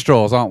clutching at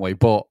straws, aren't we?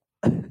 But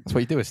that's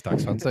what you do as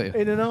Stags fans, don't you?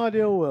 In an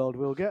ideal world,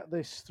 we'll get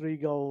this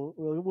 3-goal.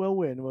 We'll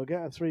win. We'll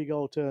get a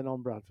 3-goal turn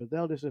on Bradford.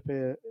 They'll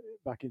disappear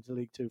back into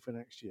League 2 for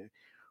next year.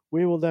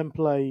 We will then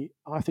play.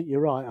 I think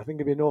you're right. I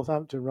think it'll be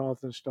Northampton rather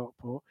than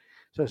Stockport.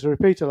 So it's a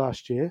repeat of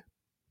last year.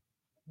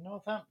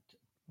 Northampton.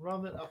 I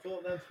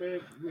thought them 3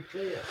 were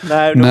clear.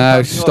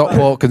 No,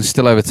 Stockport can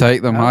still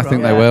overtake them. I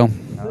think they will.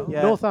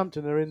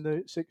 Northampton are in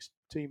the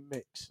 6-team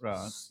mix.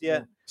 Right.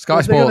 Yeah.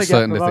 Sky Sports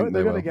certainly think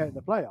they're they going to will. get in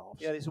the playoffs.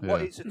 Yeah, it's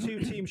a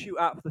 2-team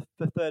shootout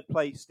for third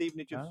place.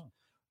 Stevenage just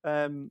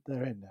they're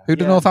in now. Who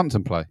do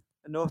Northampton play?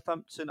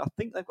 Northampton, I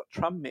think they've got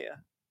Tranmere.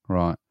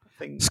 Right.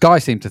 Sky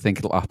seem to think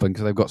it'll happen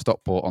because they've got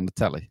Stockport on the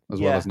telly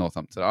as well as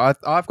Northampton.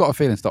 I've got a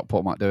feeling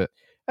Stockport might do it.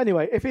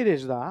 Anyway, if it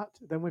is that,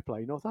 then we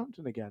play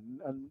Northampton again.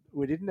 And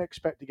we didn't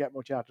expect to get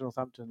much out of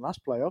Northampton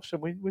last playoffs,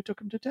 and we took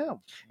them to town.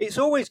 It's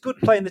always good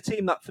playing the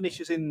team that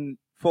finishes in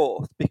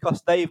 4th,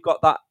 because they've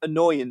got that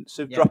annoyance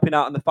of dropping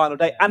out on the final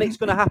day. And it's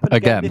going to happen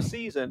again this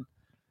season.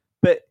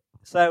 But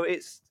so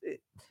it's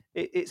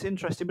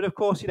interesting. But of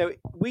course,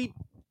 we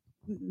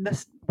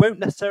won't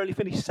necessarily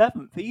finish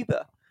 7th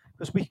either,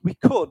 because we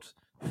could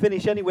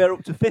finish anywhere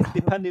up to 5th,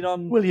 depending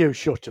on. Will you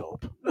shut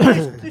up?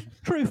 It's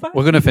true fact.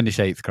 We're going to finish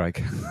 8th,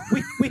 Craig.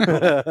 We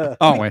could,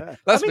 aren't we?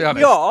 Let's be honest.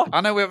 We are.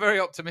 I know we're very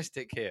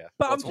optimistic here.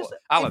 But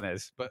Alan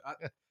is, but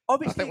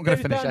obviously I think we're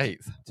going to finish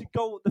 8th. To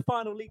goal, the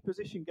final league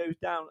position goes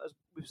down, as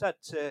we've said,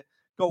 to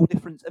goal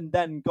difference and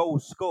then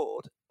goals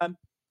scored.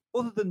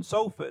 Other than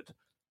Salford,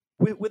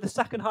 we're the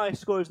second highest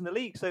scorers in the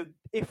league. So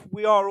if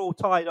we are all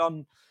tied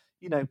on,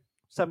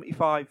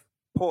 75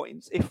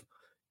 points, if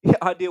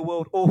ideal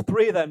world, all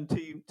 3 of them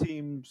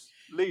teams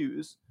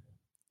lose,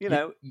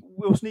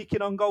 we'll sneak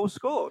in on goals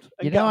scored.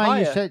 And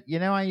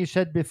how you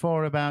said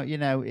before about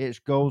it's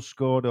goals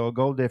scored or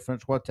goal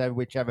difference, whatever,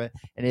 whichever.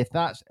 And if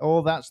that's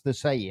the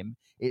same,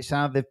 it's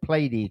how they've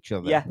played each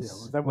other.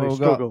 Yes, then we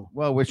struggle.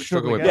 We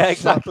struggle.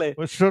 Exactly.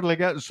 We're struggling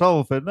against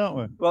Salford, don't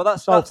we? Well,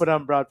 that's Salford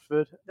and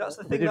Bradford. That's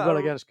the thing. They did well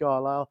against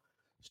Carlisle.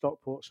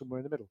 Stockport somewhere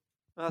in the middle.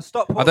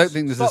 Stockport. I don't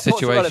think there's a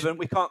situation. Relevant.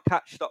 We can't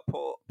catch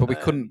Stockport, but we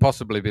couldn't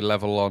possibly be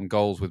level on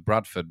goals with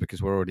Bradford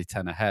because we're already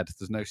 10 ahead.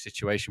 There's no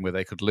situation where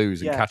they could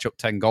lose and catch up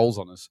 10 goals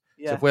on us.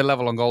 So if we're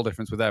level on goal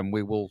difference with them,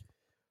 we will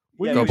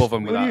go above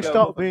them with that. Will you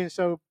stop being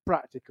so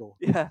practical?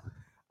 Yeah.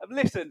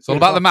 Listen, it's all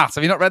about the maths.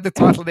 Have you not read the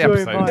title of the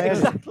episode?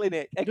 Exactly,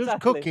 Nick.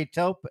 Exactly.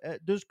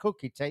 Does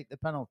Cookie take the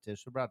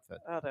penalties for Bradford?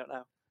 I don't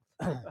know.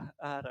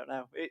 I don't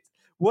know. It's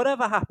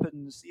whatever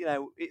happens.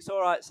 It's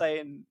all right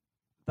saying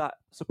that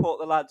support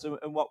the lads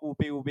and what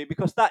will be,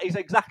 because that is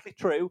exactly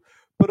true.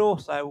 But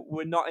also,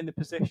 we're not in the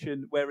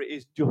position where it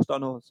is just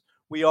on us.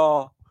 We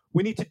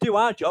need to do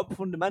our job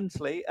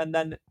fundamentally, and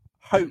then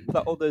hope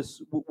that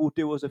others will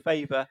do us a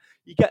favour.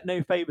 You get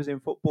no favours in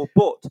football,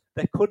 but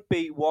there could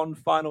be one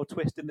final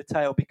twist in the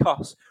tail,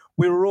 because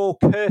we were all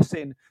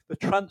cursing the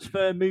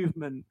transfer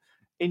movement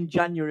in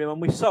January when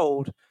we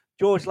sold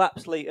George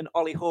Lapsley and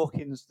Ollie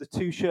Hawkins, the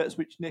two shirts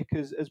which Nick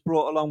has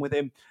brought along with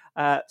him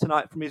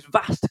tonight from his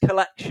vast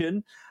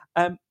collection.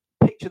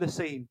 Picture the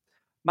scene.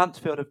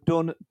 Mansfield have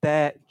done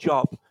their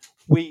job.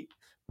 We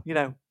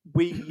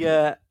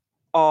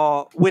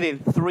are winning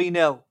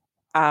 3-0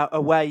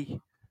 away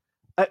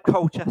at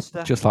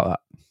Colchester. Just like that.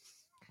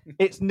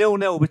 It's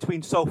 0-0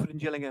 between Salford and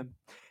Gillingham.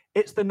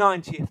 It's the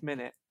 90th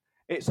minute.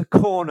 It's a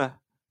corner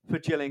for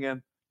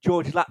Gillingham.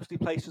 George Lapsley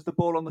places the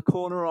ball on the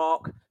corner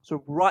arc,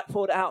 so right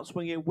forward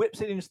outswinging, whips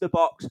it into the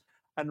box,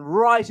 and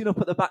rising up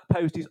at the back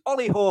post is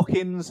Ollie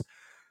Hawkins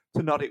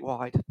to nod it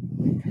wide.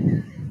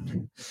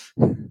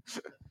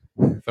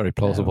 Very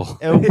plausible.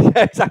 Yeah,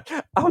 exactly.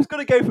 I was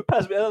going to go for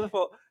Pez, but I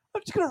thought,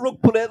 I'm just going to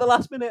rug pull it at the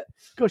last minute.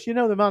 Because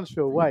the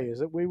Mansfield way is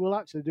that we will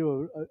actually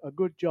do a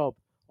good job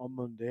on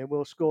Monday, and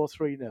we'll score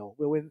 3-0.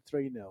 We'll win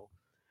 3-0.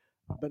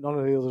 But none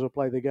of the others will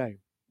play the game.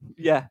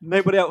 Yeah,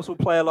 nobody else will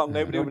play along.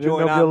 Nobody will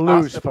join nobody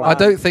will lose. I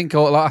don't think.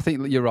 I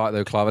think you're right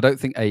though, Clive. I don't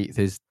think 8th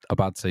is a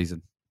bad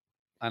season,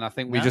 and I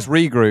think we just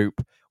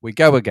regroup. We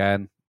go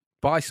again,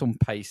 buy some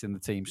pace in the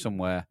team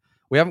somewhere.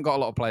 We haven't got a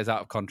lot of players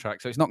out of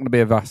contract, so it's not going to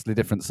be a vastly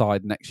different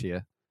side next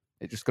year.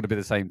 It's just going to be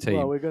the same team.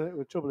 Well,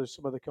 the trouble is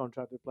some of the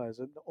contracted players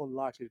are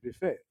unlikely to be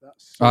fit.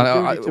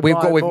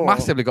 We've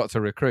massively got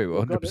to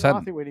recruit 100%. I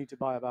think we need to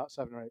buy about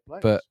 7 or 8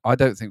 players. But I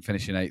don't think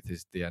finishing 8th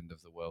is the end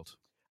of the world.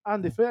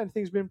 And if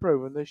anything's been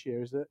proven this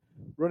year is that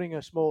running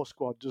a small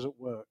squad doesn't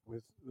work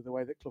with the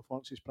way that Clough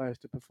wants his players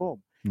to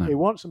perform. No. He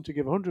wants them to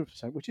give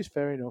 100%, which is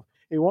fair enough.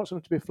 He wants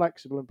them to be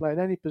flexible and play in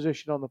any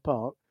position on the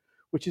park,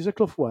 which is a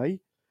Clough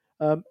way.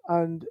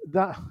 And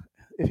that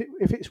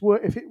if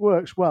it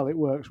works well, it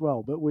works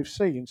well. But we've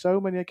seen so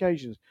many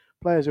occasions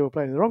players who are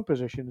playing in the wrong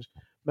positions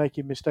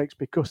making mistakes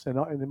because they're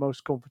not in the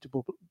most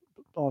comfortable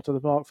part of the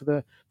park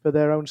for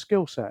their own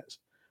skill sets.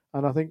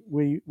 And I think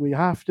we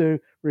have to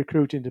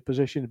recruit into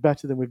positions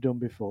better than we've done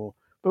before.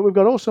 But we've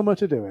got all summer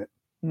to do it.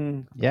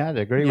 Yeah, I'd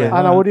agree with that.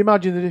 And I would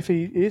imagine that if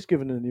he is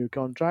given a new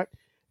contract,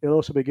 he'll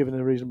also be given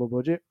a reasonable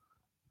budget.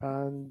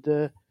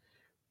 And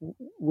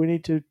we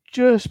need to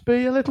just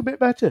be a little bit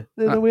better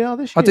than we are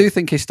this year. I do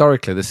think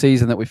historically, the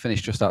season that we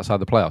finished just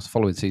outside the playoffs, the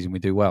following season we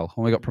do well.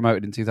 When we got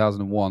promoted in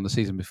 2001, the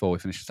season before we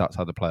finished just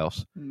outside the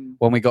playoffs.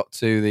 When we got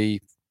to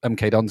the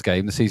MK Dons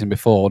game, the season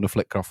before, under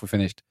Flitcroft, we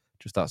finished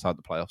just outside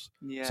the playoffs.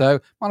 Yeah. So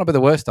might not be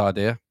the worst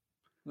idea.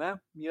 No,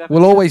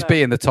 we'll always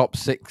be in the top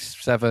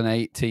 6, 7,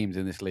 8 teams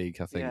in this league,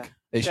 I think. Yeah.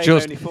 It's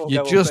just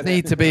you just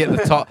need to be at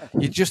the top.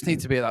 You just need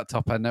to be at that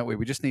top end, don't we?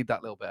 We just need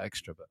that little bit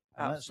extra. But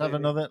let's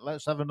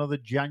have another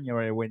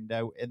January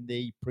window in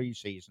the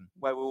pre-season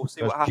where we'll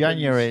see what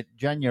happens.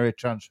 January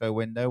transfer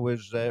window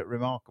was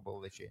remarkable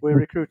this year. We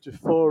recruited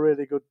 4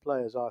 really good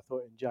players, I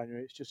thought, in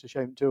January. It's just a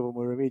shame 2 of them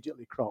were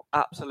immediately cropped.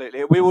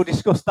 Absolutely, we will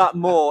discuss that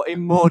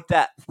in more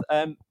depth.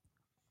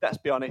 Let's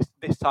be honest,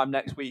 this time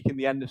next week in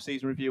the end of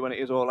season review when it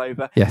is all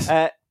over. Yes.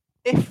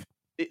 If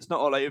it's not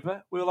all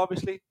over, we'll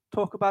obviously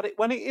talk about it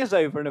when it is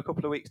over in a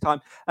couple of weeks'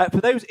 time.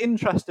 For those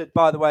interested,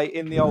 by the way,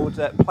 in the old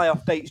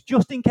playoff dates,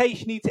 just in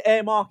case you need to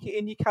earmark it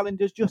in your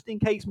calendars, just in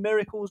case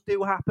miracles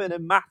do happen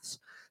and maths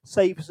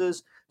saves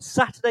us,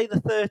 Saturday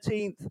the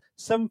 13th,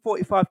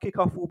 7:45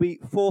 kickoff will be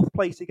 4th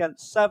place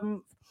against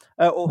 7th.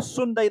 Or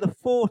Sunday the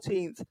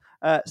 14th,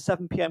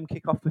 7 p.m.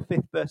 kickoff for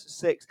 5th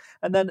versus 6th.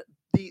 And then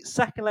the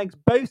second legs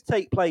both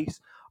take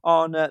place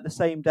on the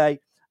same day,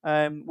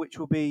 which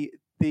will be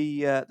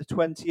the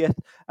 20th.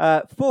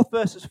 4th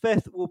versus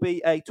 5th will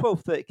be a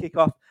 12:30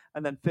 kickoff,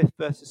 and then 5th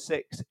versus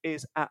 6th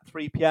is at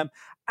 3 p.m.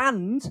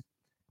 And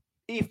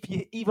if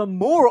you're even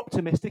more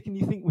optimistic and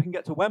you think we can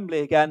get to Wembley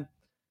again,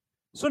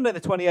 Sunday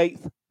the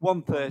 28th,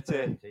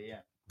 1:30. Yeah.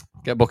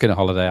 Get booking a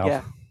holiday out.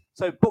 Yeah.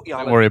 So book your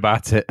holiday. Don't worry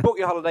about it. Book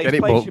your holidays,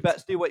 place your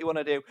bets, do what you want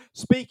to do.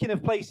 Speaking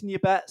of placing your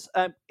bets,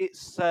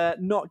 it's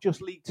not just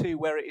League 2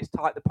 where it is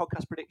tight. The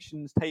podcast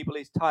predictions table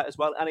is tight as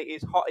well, and it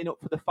is hotting up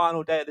for the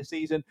final day of the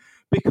season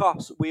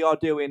because we are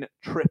doing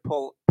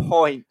triple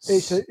points.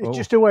 It's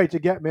just a way to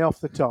get me off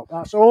the top.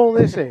 That's all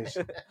this is.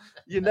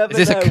 You never is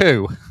this know. A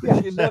coup?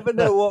 You never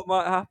know what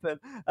might happen.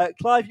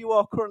 Clive, you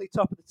are currently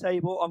top of the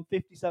table on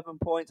 57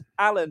 points.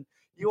 Alan,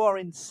 you are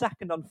in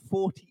second on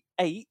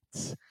 48.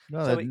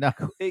 No, so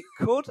it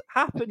could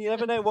happen. You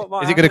never know what might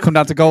happen. Is it going to come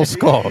down to goals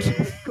scored?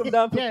 Come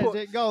down for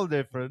is it goal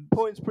difference?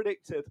 Points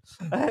predicted.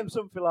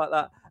 Something like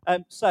that.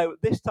 So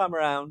this time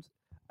around,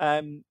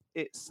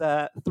 it's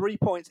 3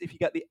 points if you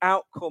get the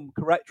outcome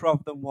correct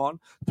rather than 1.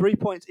 3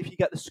 points if you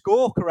get the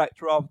score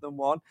correct rather than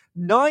 1.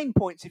 9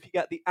 points if you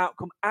get the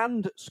outcome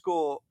and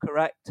score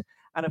correct.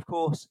 And of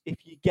course,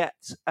 if you get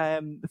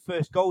the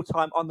first goal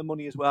time on the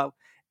money as well,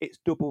 it's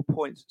double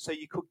points. So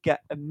you could get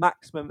a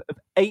maximum of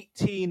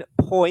 18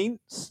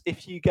 points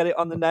if you get it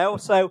on the nail.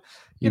 So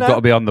You've got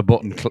to be on the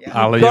button,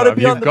 Alan. You've got to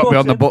be on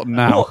the button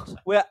now. But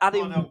we're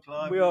adding,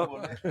 we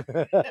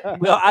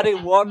are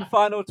adding one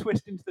final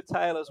twist into the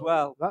tail as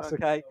well. That's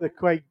okay. The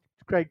Craig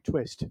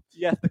twist.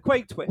 Yes, the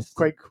Quake twist.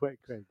 Craig.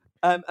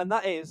 And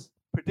that is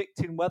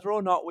predicting whether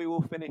or not we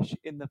will finish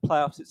in the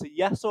playoffs. It's a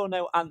yes or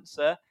no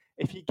answer.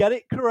 If you get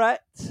it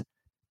correct,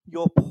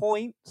 your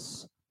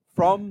points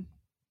from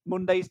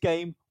Monday's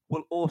game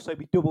will also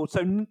be doubled.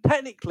 So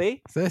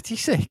technically,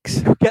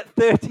 36. you get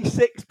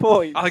 36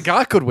 points. I think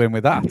I could win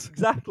with that.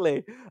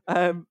 Exactly.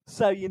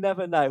 So you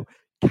never know.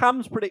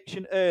 Cam's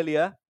prediction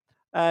earlier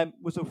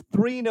was a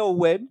 3-0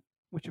 win,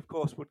 which of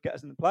course would get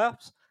us in the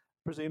playoffs,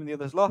 presuming the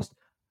others lost.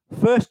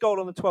 First goal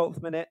on the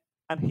 12th minute,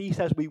 and he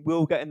says we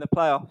will get in the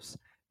playoffs.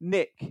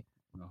 Nick,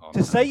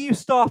 say you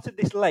started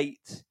this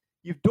late,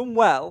 you've done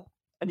well,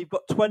 and you've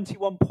got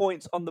 21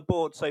 points on the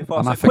board so far.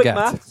 And so I quick forget.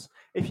 maths,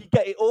 if you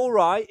get it all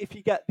right, if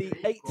you get the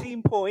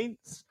 18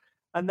 points,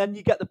 and then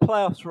you get the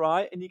playoffs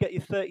right, and you get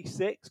your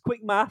 36,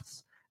 quick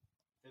maths,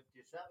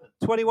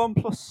 21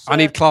 plus... I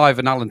need Clive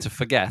and Alan to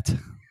forget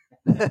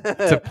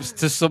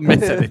to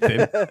submit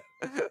anything.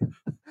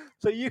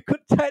 So you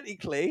could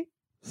technically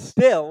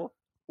still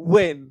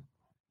win.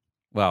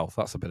 Well,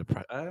 that's a bit of...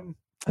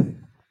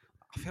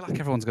 I feel like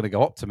everyone's going to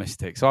go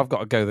optimistic, so I've got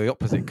to go the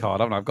opposite card,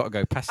 haven't I? I've got to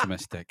go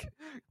pessimistic.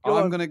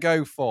 I'm going to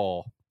go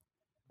for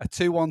a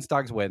 2-1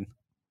 Stags win.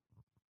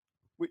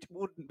 Which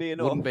wouldn't be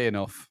enough. Wouldn't be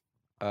enough.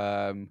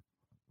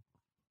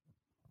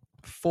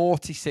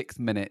 46th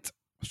minute,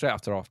 straight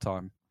after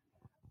half-time,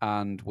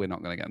 and we're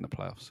not going to get in the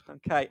playoffs.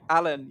 Okay,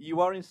 Alan, you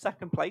are in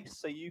second place,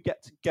 so you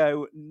get to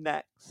go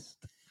next.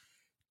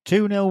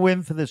 2-0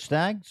 win for the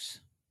Stags.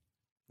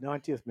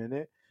 90th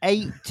minute.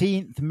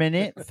 18th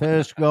minute,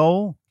 first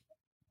goal.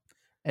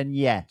 And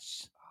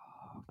yes.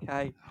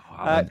 Okay.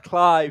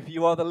 Clive,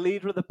 you are the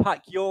leader of the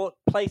pack. Your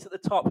place at the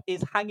top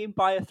is hanging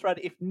by a thread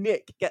if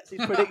Nick gets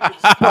his prediction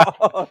spot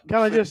on. Can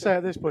I just say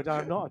at this point,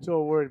 I'm not at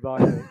all worried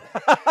about it.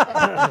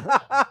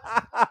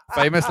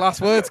 Famous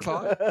last words,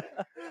 Clive.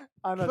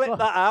 Clip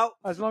that out.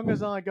 As long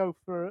as I go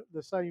for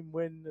the same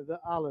win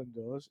that Alan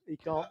does, he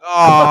can't.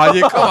 Oh,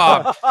 you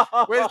come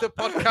on. Where's the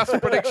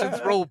podcast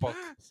predictions rule book?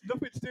 It's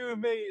nothing to do with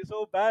me. It's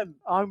all Ben.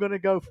 I'm going to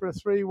go for a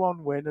 3-1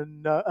 win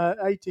and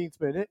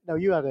 18th minute. No,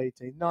 you had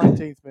 18.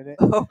 19th minute.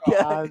 Okay.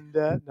 And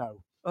no.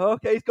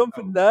 Okay, he's gone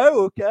for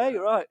no. Okay,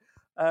 right.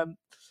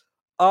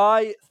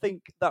 I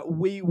think that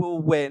we will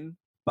win,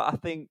 but I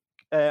think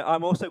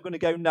I'm also going to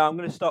go no. I'm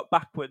going to start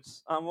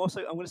backwards. I'm going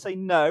to say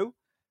no.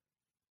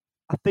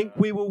 I think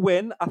we will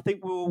win. I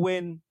think we will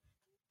win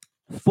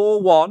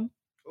 4-1.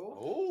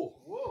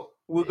 Oh,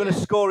 we're going to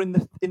score in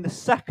the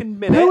second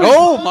minute.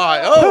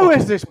 Who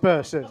is this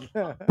person?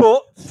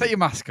 But take your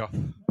mask off.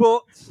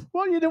 But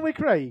what are you doing with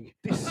Craig?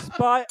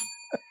 Despite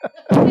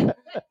Can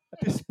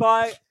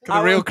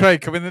the real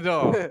Craig come in the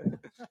door?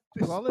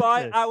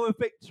 Despite our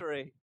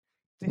victory,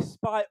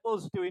 despite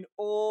us doing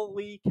all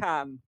we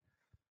can,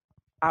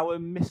 our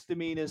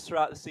misdemeanours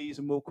throughout the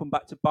season will come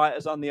back to bite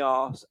us on the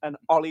arse, and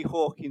Ollie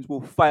Hawkins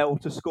will fail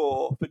to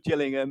score for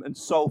Gillingham, and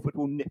Salford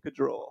will nick a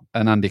draw.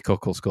 And Andy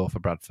Cook will score for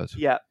Bradford.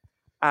 Yeah.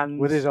 And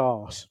with his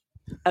arse.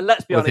 And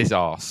let's be honest. With his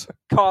arse.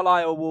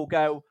 Carlisle will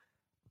go,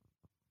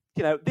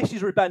 this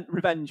is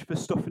revenge for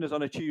stuffing us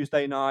on a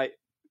Tuesday night.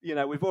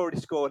 We've already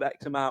scored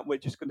X amount. We're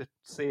just going to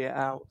see it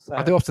out. So.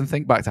 I do often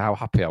think back to how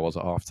happy I was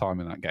at half time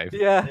in that game.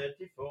 Yeah.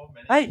 34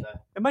 minutes. Hey,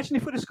 imagine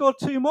if we'd have scored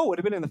 2 more, would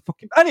have been in the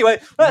fucking. Anyway,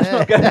 let's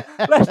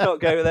not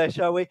go there,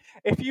 shall we?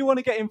 If you want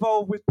to get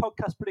involved with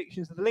podcast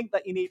predictions, the link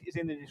that you need is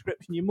in the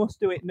description. You must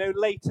do it no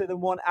later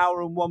than 1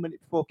 hour and 1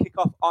 minute before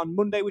kickoff on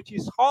Monday, which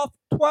is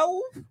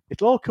 12:30.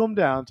 It'll all come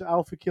down to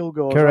Alfie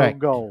Kilgore's own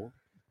goal.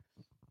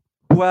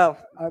 Well,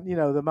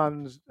 the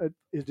man's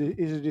is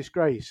a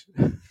disgrace.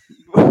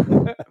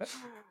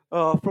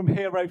 From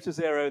hero to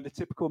zero, the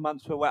typical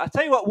Mansfield way. I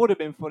tell you what would have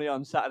been funny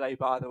on Saturday,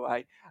 by the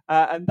way,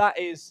 and that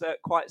is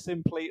quite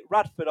simply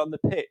Radford on the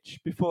pitch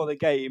before the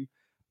game.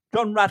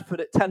 John Radford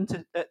at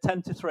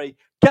 10-3.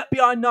 Get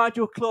behind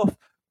Nigel Clough,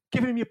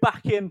 give him your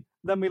back in,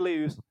 then we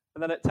lose.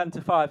 And then at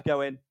 10-5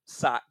 go in,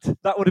 sacked.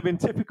 That would have been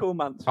typical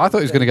Mansfield. I thought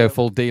he was going to go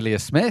full Delia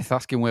Smith,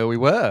 asking where we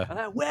were. I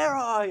know, where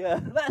are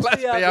you? Let's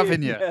be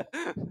having you.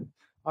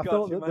 I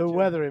thought that the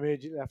weather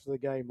immediately after the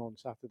game on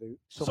Saturday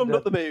summed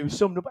up the mood.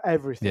 Summed up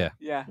everything.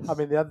 Yeah. I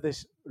mean, they had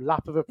this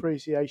lap of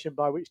appreciation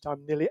by which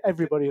time nearly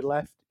everybody had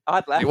left.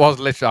 I'd left. It was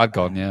literally, I'd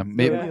gone, yeah.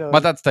 My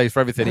dad stays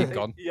for everything, he'd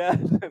gone. Yeah.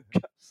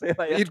 See you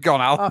later. He'd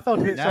gone, Al. I felt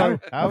a bit sorry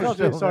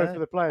for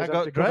the players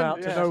to come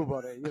out to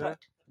nobody.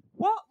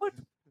 What?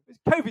 It's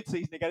COVID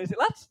season again, is it,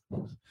 lads?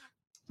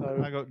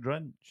 So I got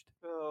drenched.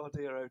 Oh,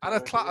 dear. I'd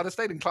have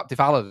stayed and clapped if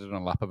Al had done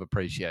a lap of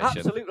appreciation.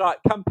 Absolutely right.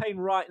 Campaign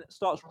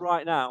starts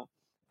right now.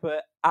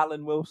 But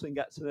Alan Wilson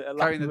gets a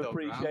lap of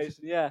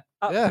appreciation. Yeah,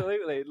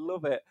 absolutely. Yeah.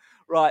 Love it.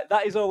 Right,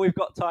 that is all we've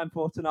got time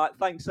for tonight.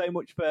 Thanks so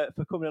much for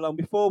coming along.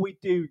 Before we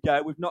do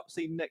go, we've not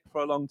seen Nick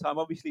for a long time.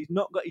 Obviously, he's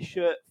not got his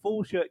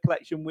full shirt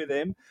collection with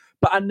him.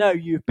 But I know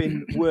you've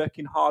been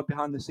working hard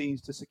behind the scenes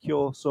to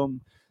secure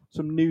some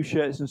some new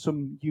shirts and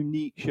some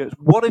unique shirts.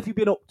 What have you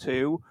been up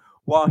to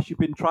whilst you've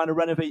been trying to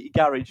renovate your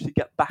garage to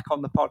get back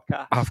on the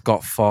podcast? I've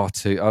got far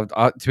too...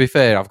 to be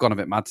fair, I've gone a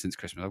bit mad since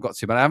Christmas. I've got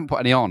to, but I haven't put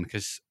any on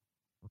because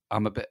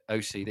I'm a bit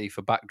OCD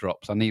for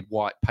backdrops. I need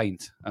white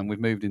paint, and we've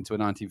moved into a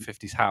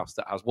 1950s house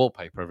that has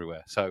wallpaper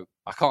everywhere, so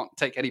I can't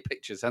take any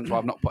pictures, hence why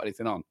I've not put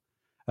anything on.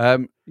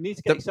 You need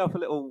to get yourself a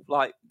little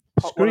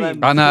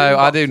screen. I know,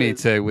 I do need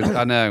to.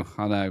 I know.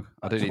 I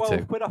do need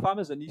to. £12 off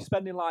Amazon. You're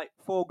spending like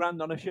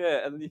 $4,000 on a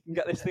shirt, and you can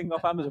get this thing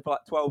off Amazon for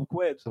like £12.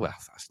 Well,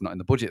 that's not in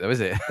the budget, though, is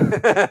it?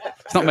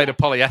 It's not made of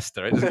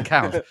polyester. It doesn't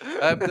count.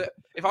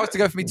 If I was to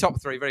go for me top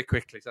three very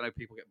quickly, because I know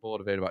people get bored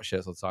of hearing about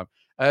shirts all the time.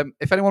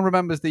 If anyone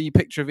remembers the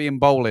picture of Ian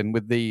Bolin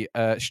with the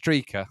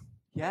streaker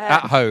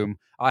at home,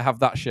 I have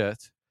that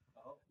shirt.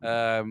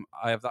 I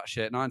have that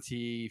shirt,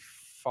 95-96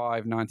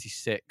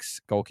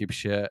 goalkeeper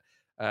shirt.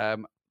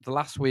 The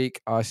last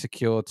week I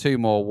secured two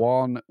more.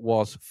 One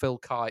was Phil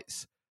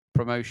Kite's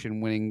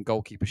promotion-winning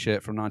goalkeeper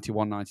shirt from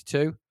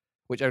 91-92,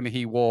 which only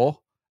he wore.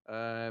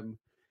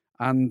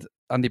 And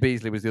Andy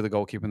Beasley was the other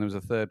goalkeeper, and there was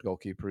a third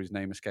goalkeeper whose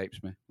name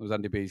escapes me. It was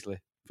Andy Beasley,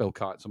 Phil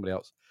Kite, somebody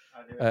else.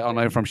 I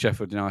know from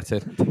Sheffield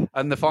United.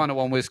 And the final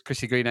one was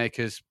Chrissy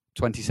Greenacre's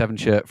 27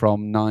 shirt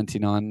from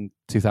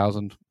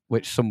 99-2000,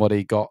 which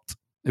somebody got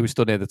who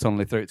stood near the tunnel.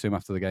 He threw it to him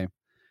after the game.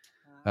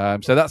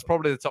 So that's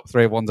probably the top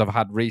three of ones I've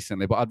had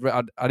recently, but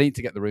I need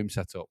to get the room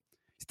set up.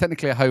 It's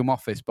technically a home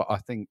office, but I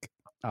think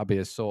Abby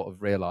has sort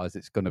of realised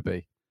it's going to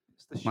be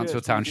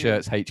Mansfield Town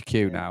Shirts HQ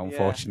now,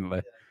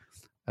 unfortunately.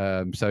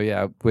 So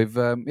yeah, we've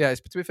to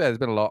be fair, there's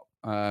been a lot,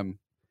 and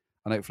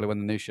hopefully when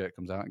the new shirt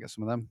comes out, I get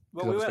some of them.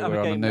 Well, we won't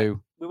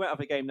have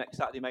a game next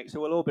Saturday, mate.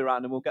 So we'll all be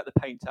around and we'll get the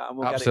paint out and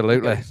we'll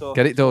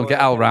get it done. Get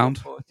Al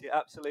round.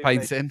 Absolutely.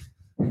 Paint in.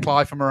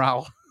 Clive for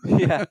morale.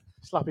 Yeah.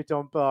 Slap it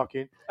on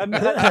parking. And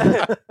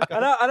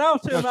I'll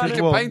turn around. You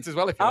can paint as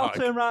well if you like. I'll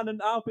turn around and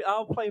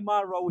I'll play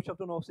my role, which I've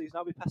done all season.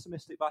 I'll be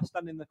pessimistic by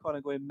standing in the corner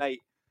going,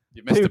 mate,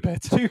 you missed a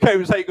bit. 2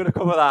 cones ain't going to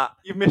cover that.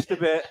 You've missed a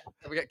bit.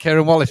 Can we get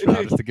Kieran Wallace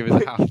round just to give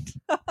us a hand?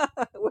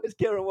 Where's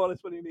Kieran Wallace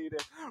when you need him?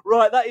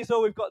 Right, that is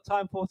all we've got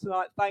time for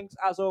tonight. Thanks,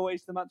 as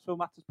always, to the Mansfield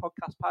Matters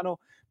podcast panel.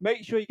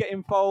 Make sure you get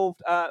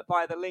involved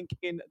via the link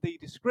in the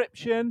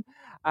description.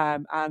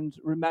 And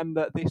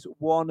remember this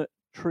one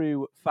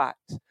true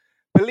fact.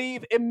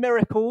 Believe in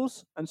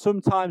miracles, and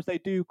sometimes they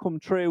do come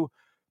true,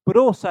 but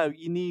also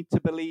you need to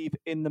believe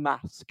in the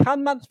maths.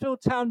 Can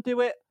Mansfield Town do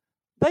it?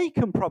 They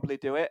can probably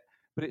do it,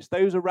 but it's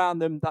those around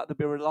them that they'll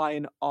be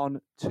relying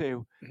on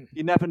too.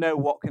 You never know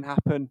what can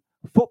happen.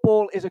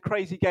 Football is a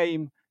crazy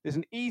game. There's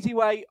an easy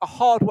way, a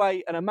hard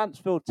way, and a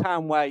Mansfield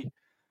Town way.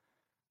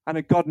 And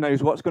a God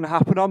knows what's going to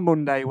happen on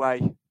Monday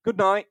way. Good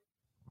night.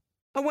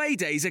 Away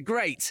days are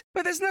great,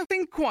 but there's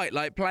nothing quite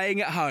like playing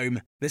at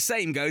home. The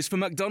same goes for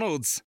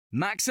McDonald's.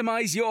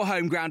 Maximise your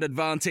home ground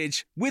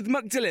advantage with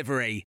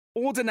McDelivery.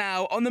 Order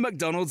now on the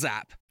McDonald's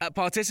app. At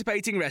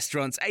participating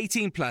restaurants,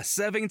 18 plus,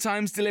 serving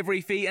times,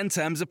 delivery fee and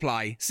terms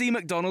apply. See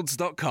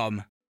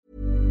mcdonalds.com.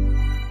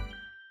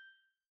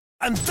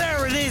 And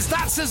there it is,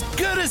 that's as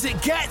good as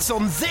it gets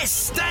on this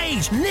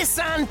stage.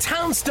 Nissan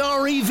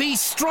Townstar EV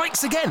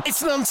strikes again.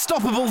 It's an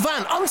unstoppable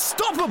van,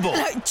 unstoppable.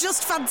 Look,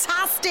 just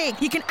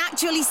fantastic. You can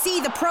actually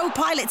see the Pro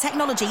Pilot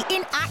technology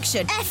in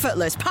action.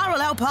 Effortless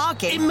parallel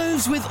parking. It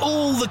moves with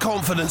all the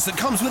confidence that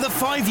comes with a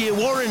 5-year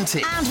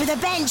warranty. And with a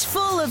bench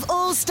full of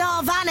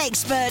all-star van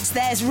experts,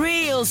 there's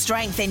real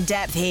strength in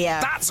depth here.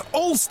 That's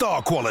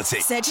all-star quality.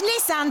 Search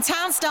Nissan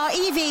Townstar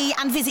EV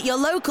and visit your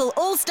local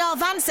all-star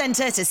van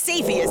centre to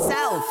see for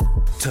yourself.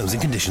 Terms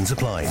and conditions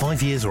apply.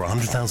 5 years or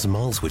 100,000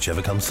 miles,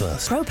 whichever comes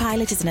first. Pro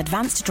Pilot is an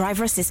advanced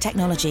driver assist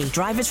technology.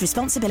 Driver's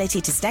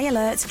responsibility to stay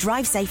alert,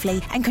 drive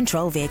safely, and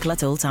control vehicle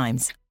at all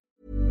times.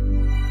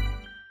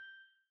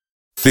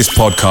 This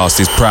podcast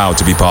is proud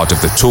to be part of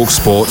the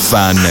TalkSport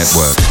Fan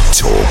Network.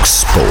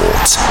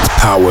 TalkSport.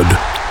 Powered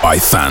by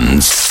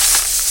fans.